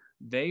Z,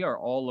 they are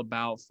all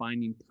about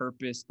finding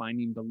purpose,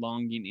 finding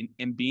belonging,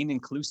 and being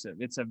inclusive.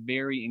 It's a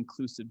very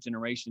inclusive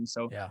generation.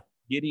 So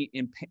getting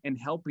and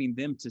helping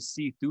them to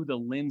see through the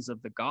lens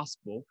of the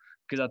gospel,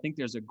 because I think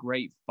there's a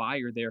great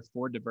fire there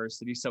for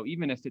diversity. So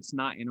even if it's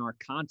not in our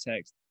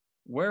context,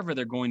 wherever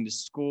they're going to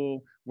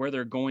school, where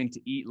they're going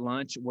to eat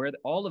lunch, where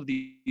all of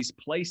these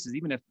places,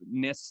 even if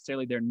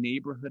necessarily their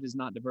neighborhood is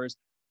not diverse,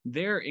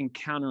 they're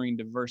encountering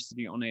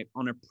diversity on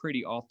a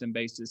pretty often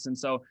basis. And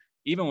so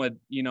even with,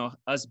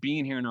 us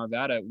being here in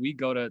Arvada, we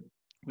go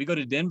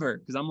to Denver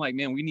because I'm like,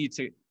 man, we need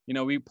to,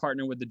 we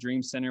partner with the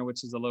Dream Center,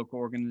 which is a local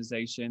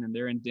organization, and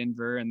they're in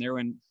Denver and they're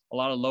in a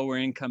lot of lower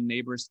income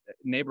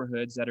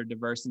neighborhoods that are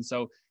diverse. And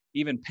so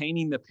even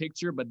painting the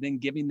picture, but then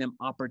giving them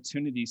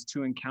opportunities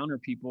to encounter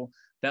people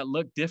that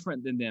look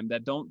different than them,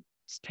 that don't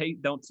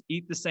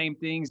eat the same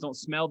things, don't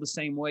smell the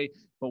same way,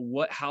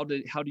 but how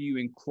do you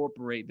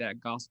incorporate that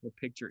gospel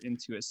picture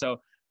into it? So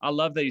I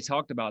love that you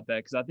talked about that,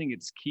 because I think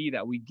it's key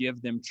that we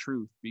give them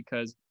truth,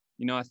 because,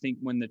 you know, I think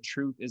when the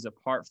truth is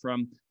apart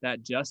from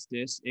that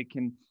justice, it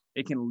can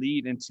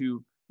lead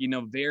into, you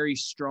know, very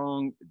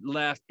strong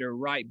left or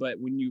right. But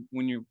when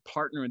you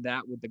partner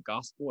that with the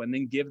gospel and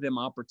then give them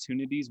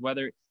opportunities,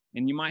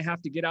 and you might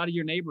have to get out of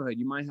your neighborhood,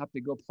 you might have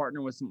to go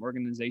partner with some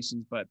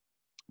organizations, but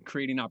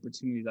creating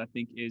opportunities, I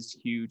think, is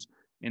huge.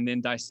 And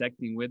then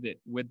dissecting with the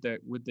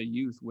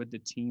youth, with the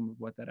team, of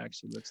what that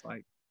actually looks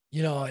like.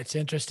 You know, it's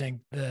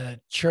interesting. The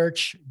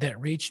church that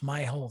reached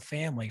my whole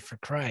family for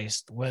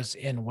Christ was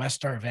in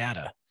West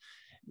Arvada.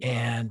 Wow.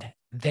 And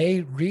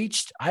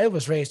I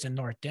was raised in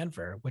North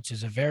Denver, which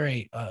is a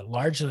very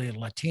largely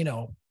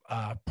Latino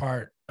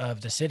part of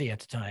the city at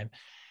the time.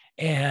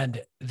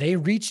 And they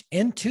reached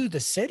into the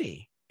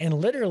city and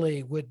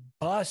literally would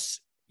bus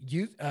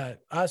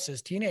us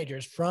as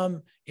teenagers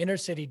from inner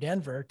city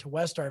Denver to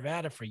West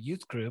Arvada for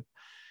youth group.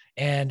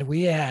 And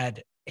we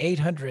had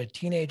 800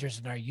 teenagers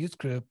in our youth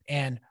group,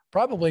 and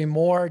probably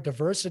more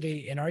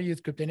diversity in our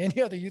youth group than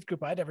any other youth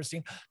group I'd ever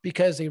seen,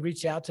 because they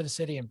reached out to the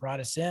city and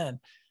brought us in.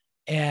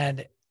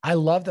 And I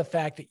love the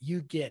fact that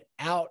you get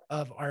out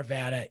of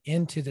Arvada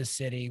into the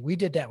city. We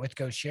did that with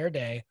Go Share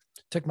Day.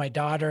 Took my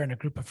daughter and a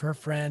group of her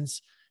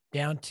friends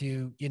down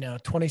to,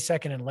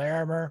 22nd and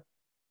Larimer.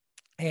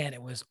 And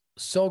it was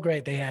so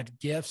great. They had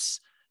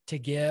gifts to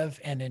give,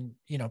 and then,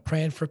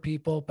 praying for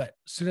people. But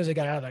as soon as they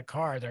got out of that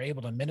car, they're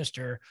able to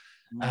minister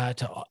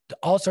to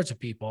all sorts of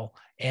people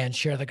and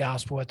share the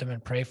gospel with them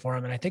and pray for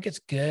them. And I think it's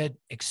good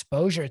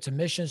exposure. It's a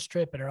mission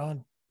trip in our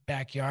own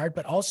backyard,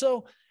 but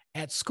also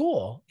at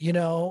school,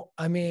 to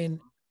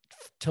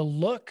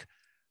look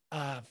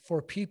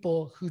for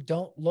people who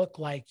don't look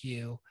like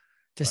you,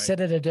 to sit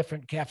at a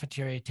different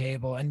cafeteria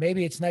table. And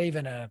maybe it's not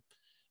even a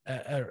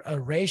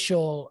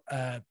racial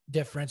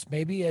difference.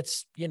 Maybe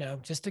it's,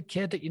 just a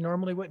kid that you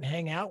normally wouldn't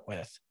hang out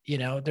with.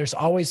 There's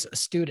always a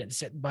student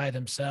sitting by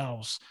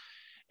themselves,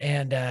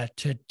 and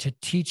to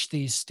teach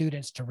these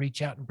students to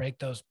reach out and break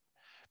those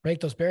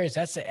barriers.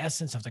 That's the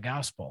essence of the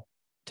gospel,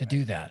 to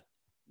do that.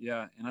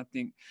 Yeah. And I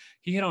think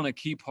he hit on a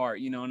key part,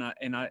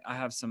 and I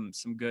have some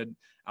good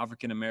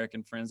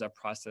African-American friends I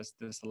process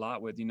this a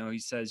lot with. He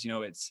says,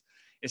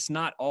 it's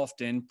not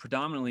often,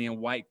 predominantly in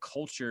white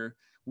culture,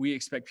 we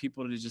expect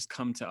people to just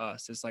come to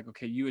us. It's like,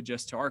 okay, you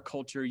adjust to our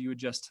culture, you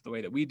adjust to the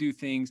way that we do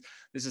things.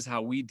 This is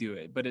how we do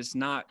it. But it's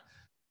not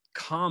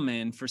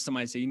common for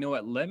somebody to say, you know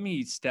what, let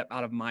me step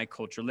out of my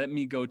culture. Let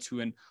me go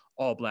to an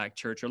all Black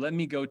church, or let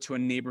me go to a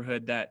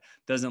neighborhood that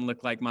doesn't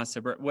look like my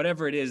suburb,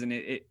 whatever it is.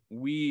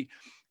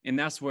 And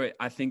that's where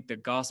I think the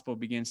gospel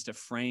begins to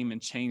frame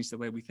and change the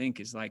way we think,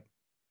 is like,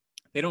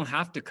 they don't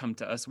have to come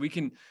to us. We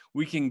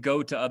can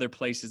go to other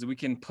places. We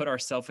can put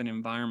ourselves in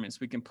environments.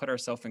 We can put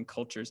ourselves in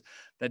cultures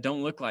that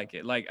don't look like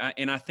it.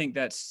 And I think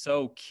that's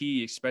so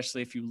key,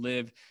 especially if you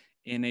live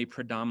in a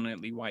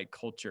predominantly white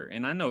culture.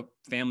 And I know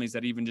families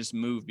that even just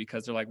move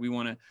because they're like, we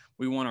want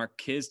our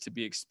kids to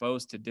be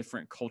exposed to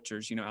different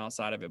cultures,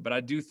 outside of it. But I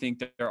do think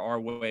that there are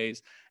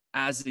ways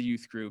as a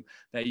youth group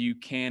that you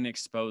can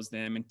expose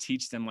them and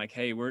teach them, like,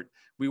 hey,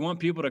 we want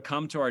people to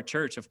come to our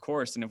church, of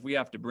course. And if we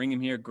have to bring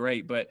them here,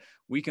 great. But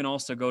we can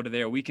also go to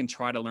there. We can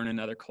try to learn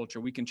another culture.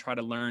 We can try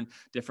to learn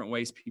different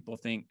ways people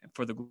think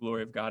for the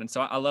glory of God. And so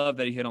I love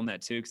that he hit on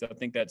that too, because I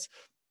think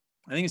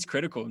it's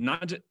critical,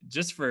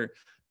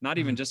 not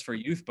even just for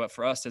youth, but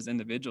for us as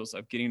individuals,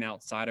 of getting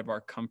outside of our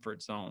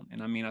comfort zone.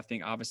 And I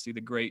think obviously the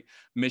great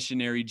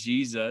missionary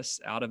Jesus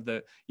out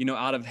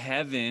of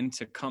heaven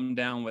to come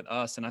down with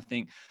us. And I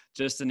think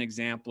just an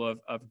example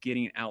of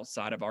getting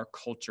outside of our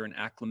culture and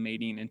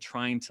acclimating and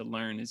trying to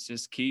learn is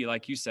just key.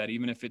 Like you said,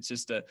 even if it's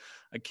just a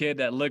kid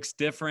that looks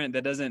different,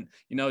 that doesn't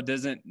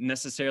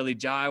necessarily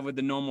jive with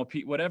the normal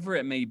people, whatever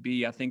it may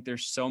be, I think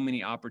there's so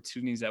many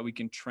opportunities that we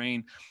can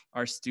train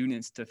our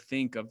students to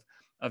think of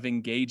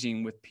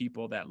engaging with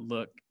people that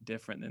look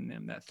different than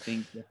them, that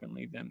think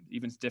differently than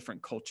even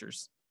different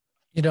cultures.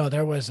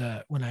 There was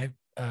when I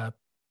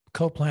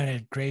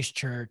co-planted Grace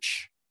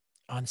Church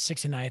on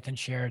 69th and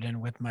Sheridan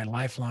with my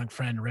lifelong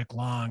friend, Rick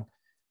Long,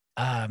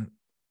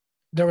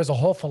 there was a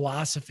whole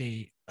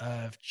philosophy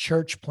of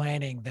church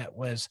planting that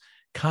was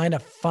kind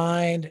of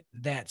find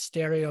that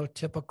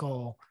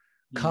stereotypical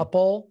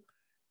couple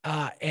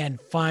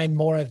and find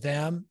more of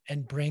them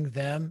and bring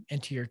them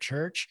into your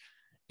church.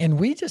 And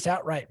we just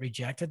outright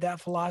rejected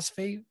that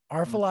philosophy.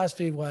 Our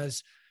philosophy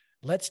was,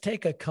 let's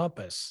take a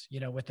compass,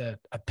 with a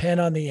pen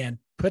on the end,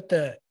 put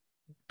the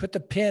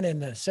pin in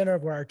the center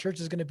of where our church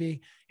is going to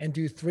be, and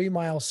do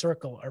 3-mile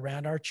circle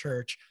around our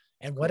church.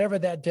 And whatever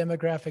that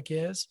demographic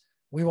is,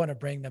 we want to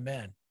bring them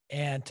in.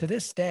 And to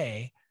this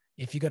day,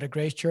 if you go to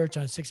Grace Church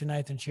on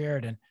 69th and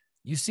Sheridan,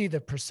 you see the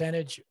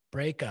percentage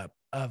breakup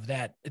of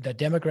that, the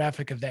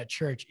demographic of that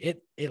church.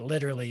 It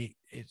literally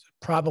is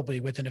probably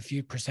within a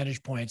few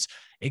percentage points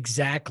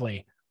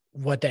exactly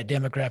what that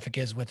demographic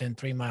is within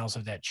 3 miles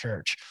of that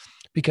church,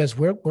 because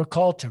we're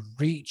called to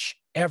reach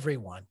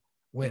everyone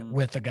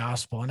with the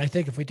gospel. And I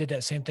think if we did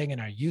that same thing in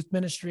our youth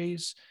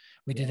ministries,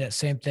 we did that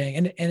same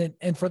thing.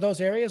 And for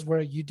those areas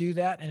where you do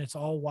that and it's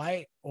all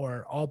white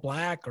or all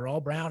black or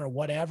all brown or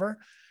whatever,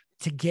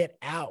 to get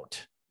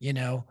out, you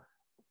know,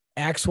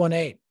 Acts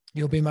 1:8,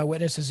 you'll be my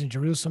witnesses in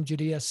Jerusalem,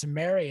 Judea,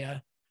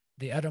 Samaria,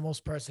 the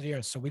uttermost parts of the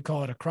earth. So we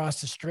call it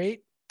across the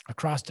street,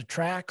 across the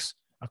tracks,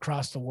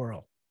 across the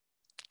world.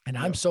 And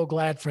I'm so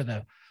glad for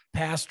the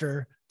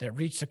pastor that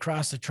reached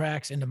across the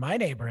tracks into my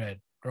neighborhood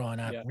growing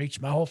up,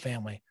 reached my whole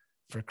family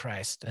for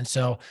Christ. And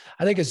so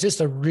I think it's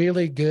just a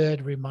really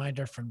good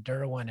reminder from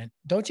Derwin. And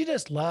don't you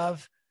just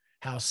love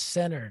how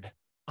centered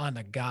on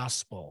the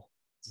gospel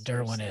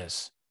Derwin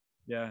is?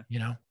 Yeah. You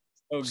know,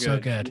 so good. So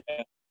good.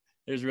 Yeah.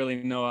 There's really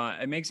no,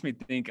 it makes me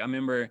think. I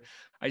remember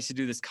I used to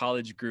do this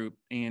college group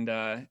and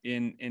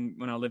in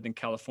when I lived in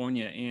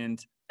California, and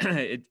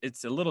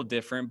it's a little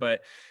different,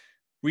 but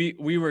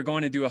we were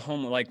going to do a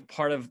home, like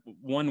part of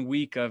 1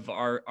 week of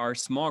our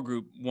small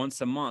group once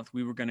a month,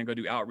 we were going to go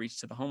do outreach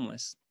to the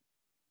homeless.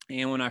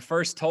 And when I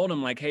first told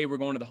them like, hey, we're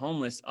going to the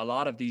homeless, a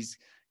lot of these,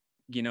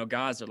 you know,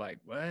 guys are like,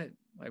 what?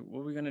 Like, what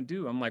are we going to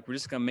do? I'm like, we're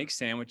just going to make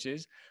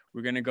sandwiches.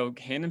 We're going to go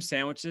hand them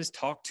sandwiches,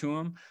 talk to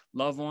them,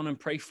 love on them,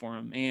 pray for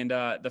them. And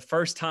the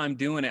first time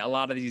doing it, a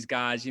lot of these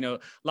guys, you know, a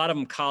lot of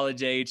them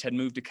college age, had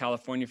moved to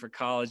California for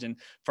college. And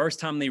first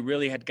time they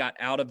really had got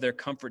out of their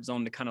comfort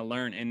zone to kind of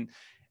learn. And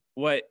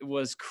what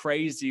was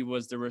crazy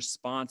was the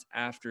response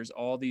after, is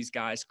all these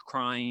guys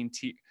crying,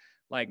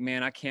 like,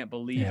 man, I can't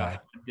believe I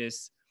had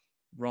this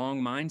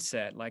wrong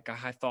mindset. Like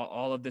I thought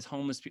all of this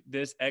homeless,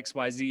 this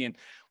XYZ. And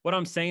what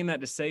I'm saying that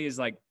to say is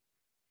like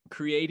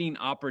creating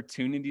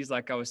opportunities,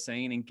 like I was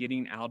saying, and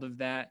getting out of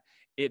that.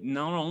 It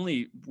not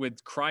only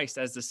with Christ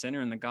as the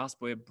center in the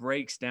gospel, it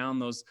breaks down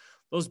those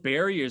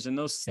barriers and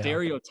those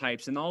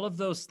stereotypes and all of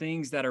those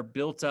things that are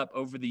built up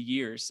over the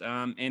years.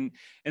 And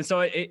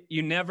so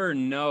you never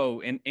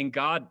know. And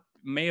God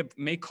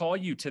may call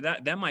you to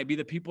that. That might be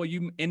the people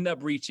you end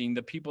up reaching,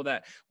 the people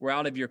that were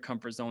out of your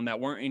comfort zone, that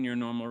weren't in your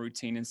normal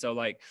routine. And so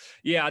like,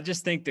 yeah, I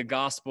just think the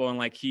gospel and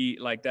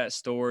like that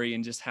story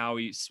and just how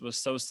he was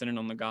so centered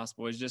on the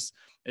gospel is just,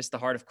 it's the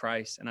heart of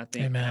Christ. And I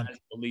think as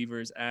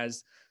believers,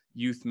 as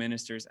youth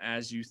ministers,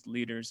 as youth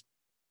leaders,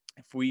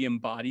 if we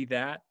embody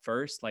that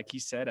first, like he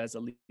said, as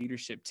a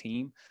leadership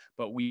team,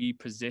 but we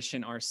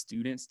position our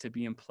students to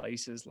be in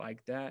places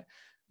like that,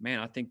 man,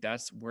 I think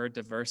that's where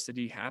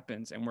diversity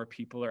happens and where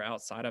people are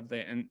outside of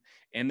it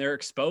and they're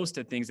exposed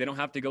to things. They don't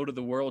have to go to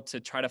the world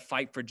to try to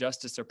fight for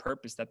justice or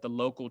purpose. That the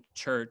local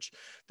church,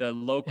 the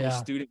local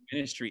student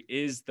ministry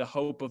is the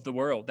hope of the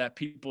world, that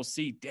people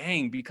see,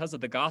 dang, because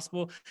of the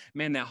gospel,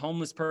 man, that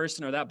homeless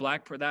person or that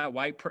black, that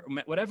white,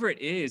 whatever it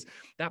is,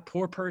 that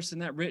poor person,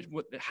 that rich,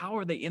 how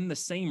are they in the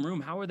same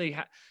room? How are they?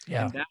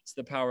 And that's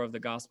the power of the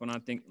gospel. And I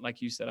think,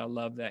 like you said, I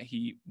love that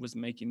he was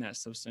making that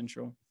so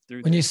central.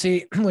 When you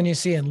see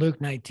in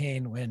Luke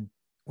 19,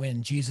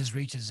 when Jesus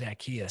reaches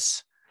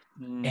Zacchaeus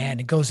and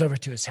it goes over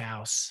to his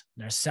house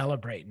and they're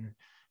celebrating,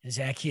 and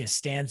Zacchaeus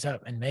stands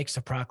up and makes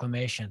a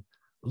proclamation.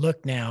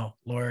 Look now,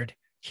 Lord,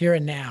 here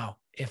and now,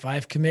 if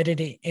I've committed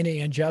any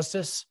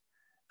injustice,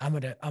 I'm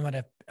going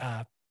to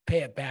pay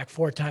it back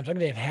 4 times. I'm going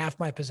to give half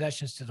my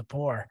possessions to the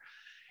poor.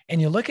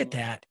 And you look at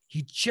that,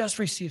 he just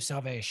received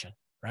salvation,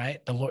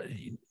 right? The Lord,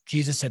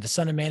 Jesus said, the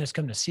Son of Man has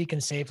come to seek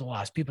and save the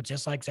lost. People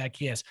just like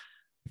Zacchaeus.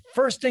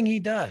 First thing he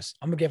does,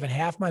 I'm giving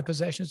half my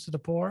possessions to the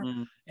poor.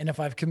 And if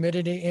I've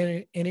committed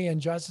any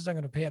injustice, I'm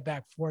going to pay it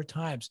back 4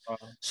 times.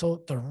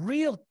 So the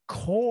real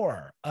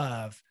core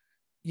of,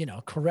 you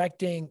know,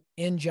 correcting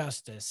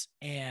injustice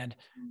and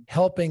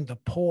helping the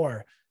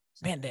poor,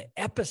 man, the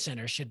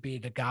epicenter should be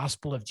the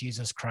gospel of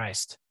Jesus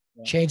Christ.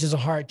 Changes our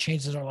heart,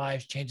 changes our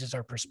lives, changes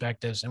our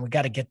perspectives. And we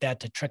got to get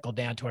that to trickle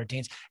down to our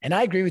teens. And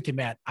I agree with you,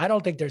 Matt. I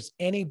don't think there's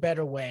any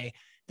better way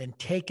than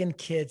taking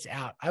kids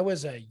out. I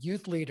was a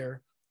youth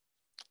leader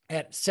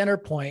at Center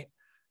Point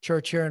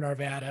Church here in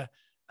Arvada,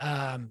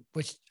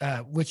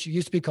 which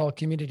used to be called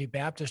Community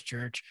Baptist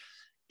Church.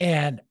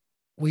 And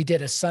we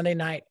did a Sunday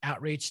night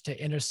outreach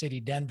to inner city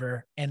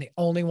Denver. And the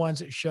only ones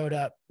that showed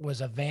up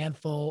was a van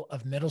full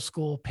of middle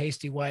school,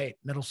 pasty white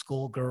middle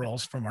school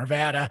girls from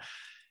Arvada.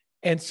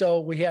 And so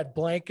we had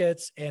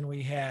blankets and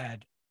we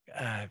had,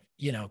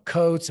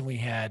 coats and we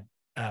had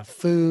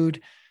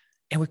food,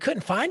 and we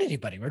couldn't find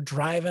anybody. We're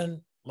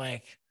driving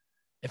like,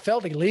 it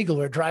felt illegal.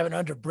 We're driving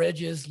under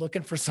bridges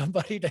looking for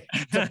somebody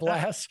to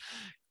blast.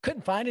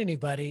 Couldn't find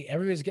anybody.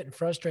 Everybody was getting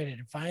frustrated.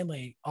 And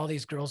finally, all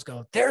these girls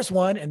go, there's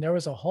one. And there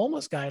was a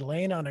homeless guy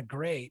laying on a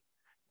grate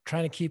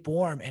trying to keep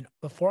warm. And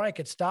before I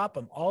could stop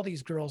him, all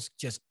these girls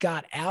just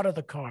got out of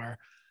the car,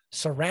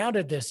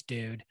 surrounded this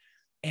dude.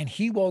 And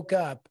he woke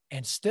up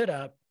and stood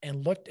up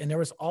and looked. And there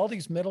was all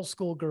these middle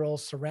school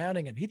girls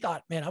surrounding him. He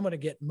thought, man, I'm going to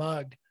get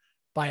mugged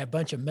by a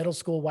bunch of middle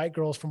school white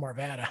girls from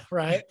Arvada,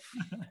 right?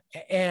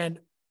 And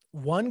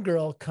one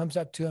girl comes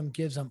up to him,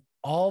 gives him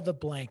all the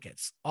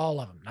blankets, all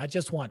of them, not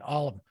just one,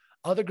 all of them.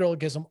 Other girl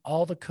gives him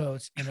all the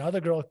coats, and the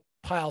other girl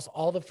piles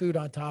all the food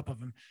on top of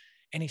him.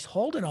 and he's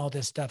holding all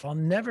this stuff. I'll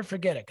never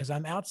forget it because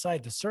I'm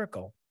outside the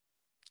circle.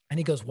 And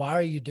he goes, why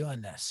are you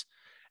doing this?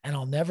 And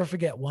I'll never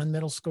forget one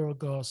middle school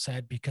girl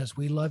said, because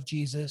we love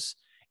Jesus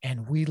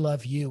and we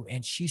love you.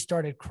 And she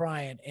started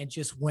crying and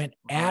just went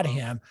at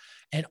him.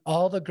 And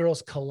all the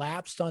girls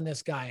collapsed on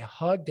this guy,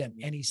 hugged him,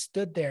 and he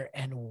stood there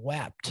and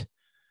wept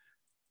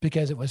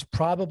because it was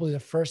probably the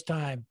first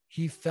time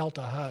he felt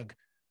a hug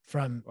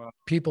from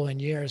people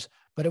in years.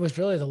 But it was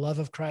really the love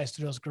of Christ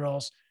through those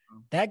girls.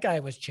 That guy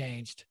was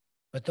changed,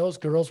 but those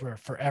girls were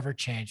forever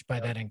changed by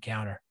that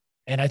encounter.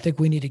 And I think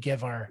we need to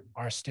give our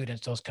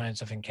students those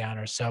kinds of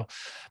encounters. So,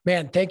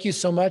 man, thank you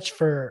so much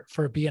for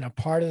being a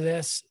part of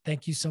this.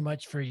 Thank you so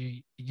much for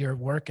your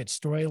work at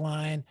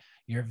Storyline,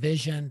 your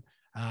vision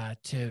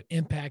to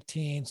impact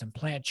teens and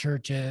plant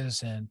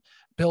churches and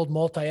build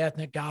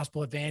multi-ethnic,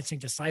 gospel advancing,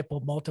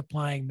 disciple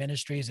multiplying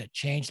ministries that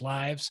change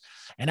lives.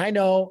 And I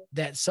know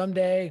that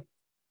someday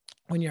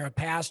when you're a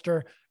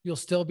pastor, you'll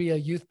still be a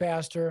youth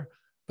pastor,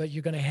 but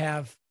you're going to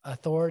have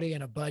authority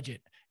and a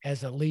budget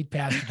as a lead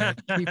pastor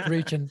to keep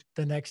reaching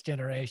the next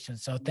generation.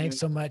 So thanks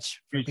so much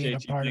for being a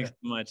part of it. Thanks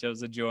so much. It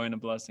was a joy and a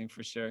blessing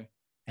for sure.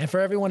 And for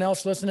everyone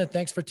else listening,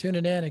 thanks for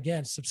tuning in.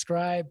 Again,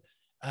 subscribe,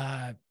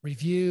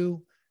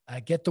 review,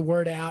 get the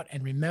word out.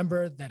 And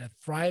remember that a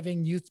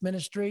thriving youth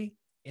ministry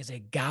is a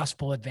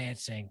gospel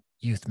advancing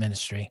youth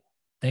ministry.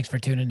 Thanks for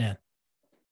tuning in.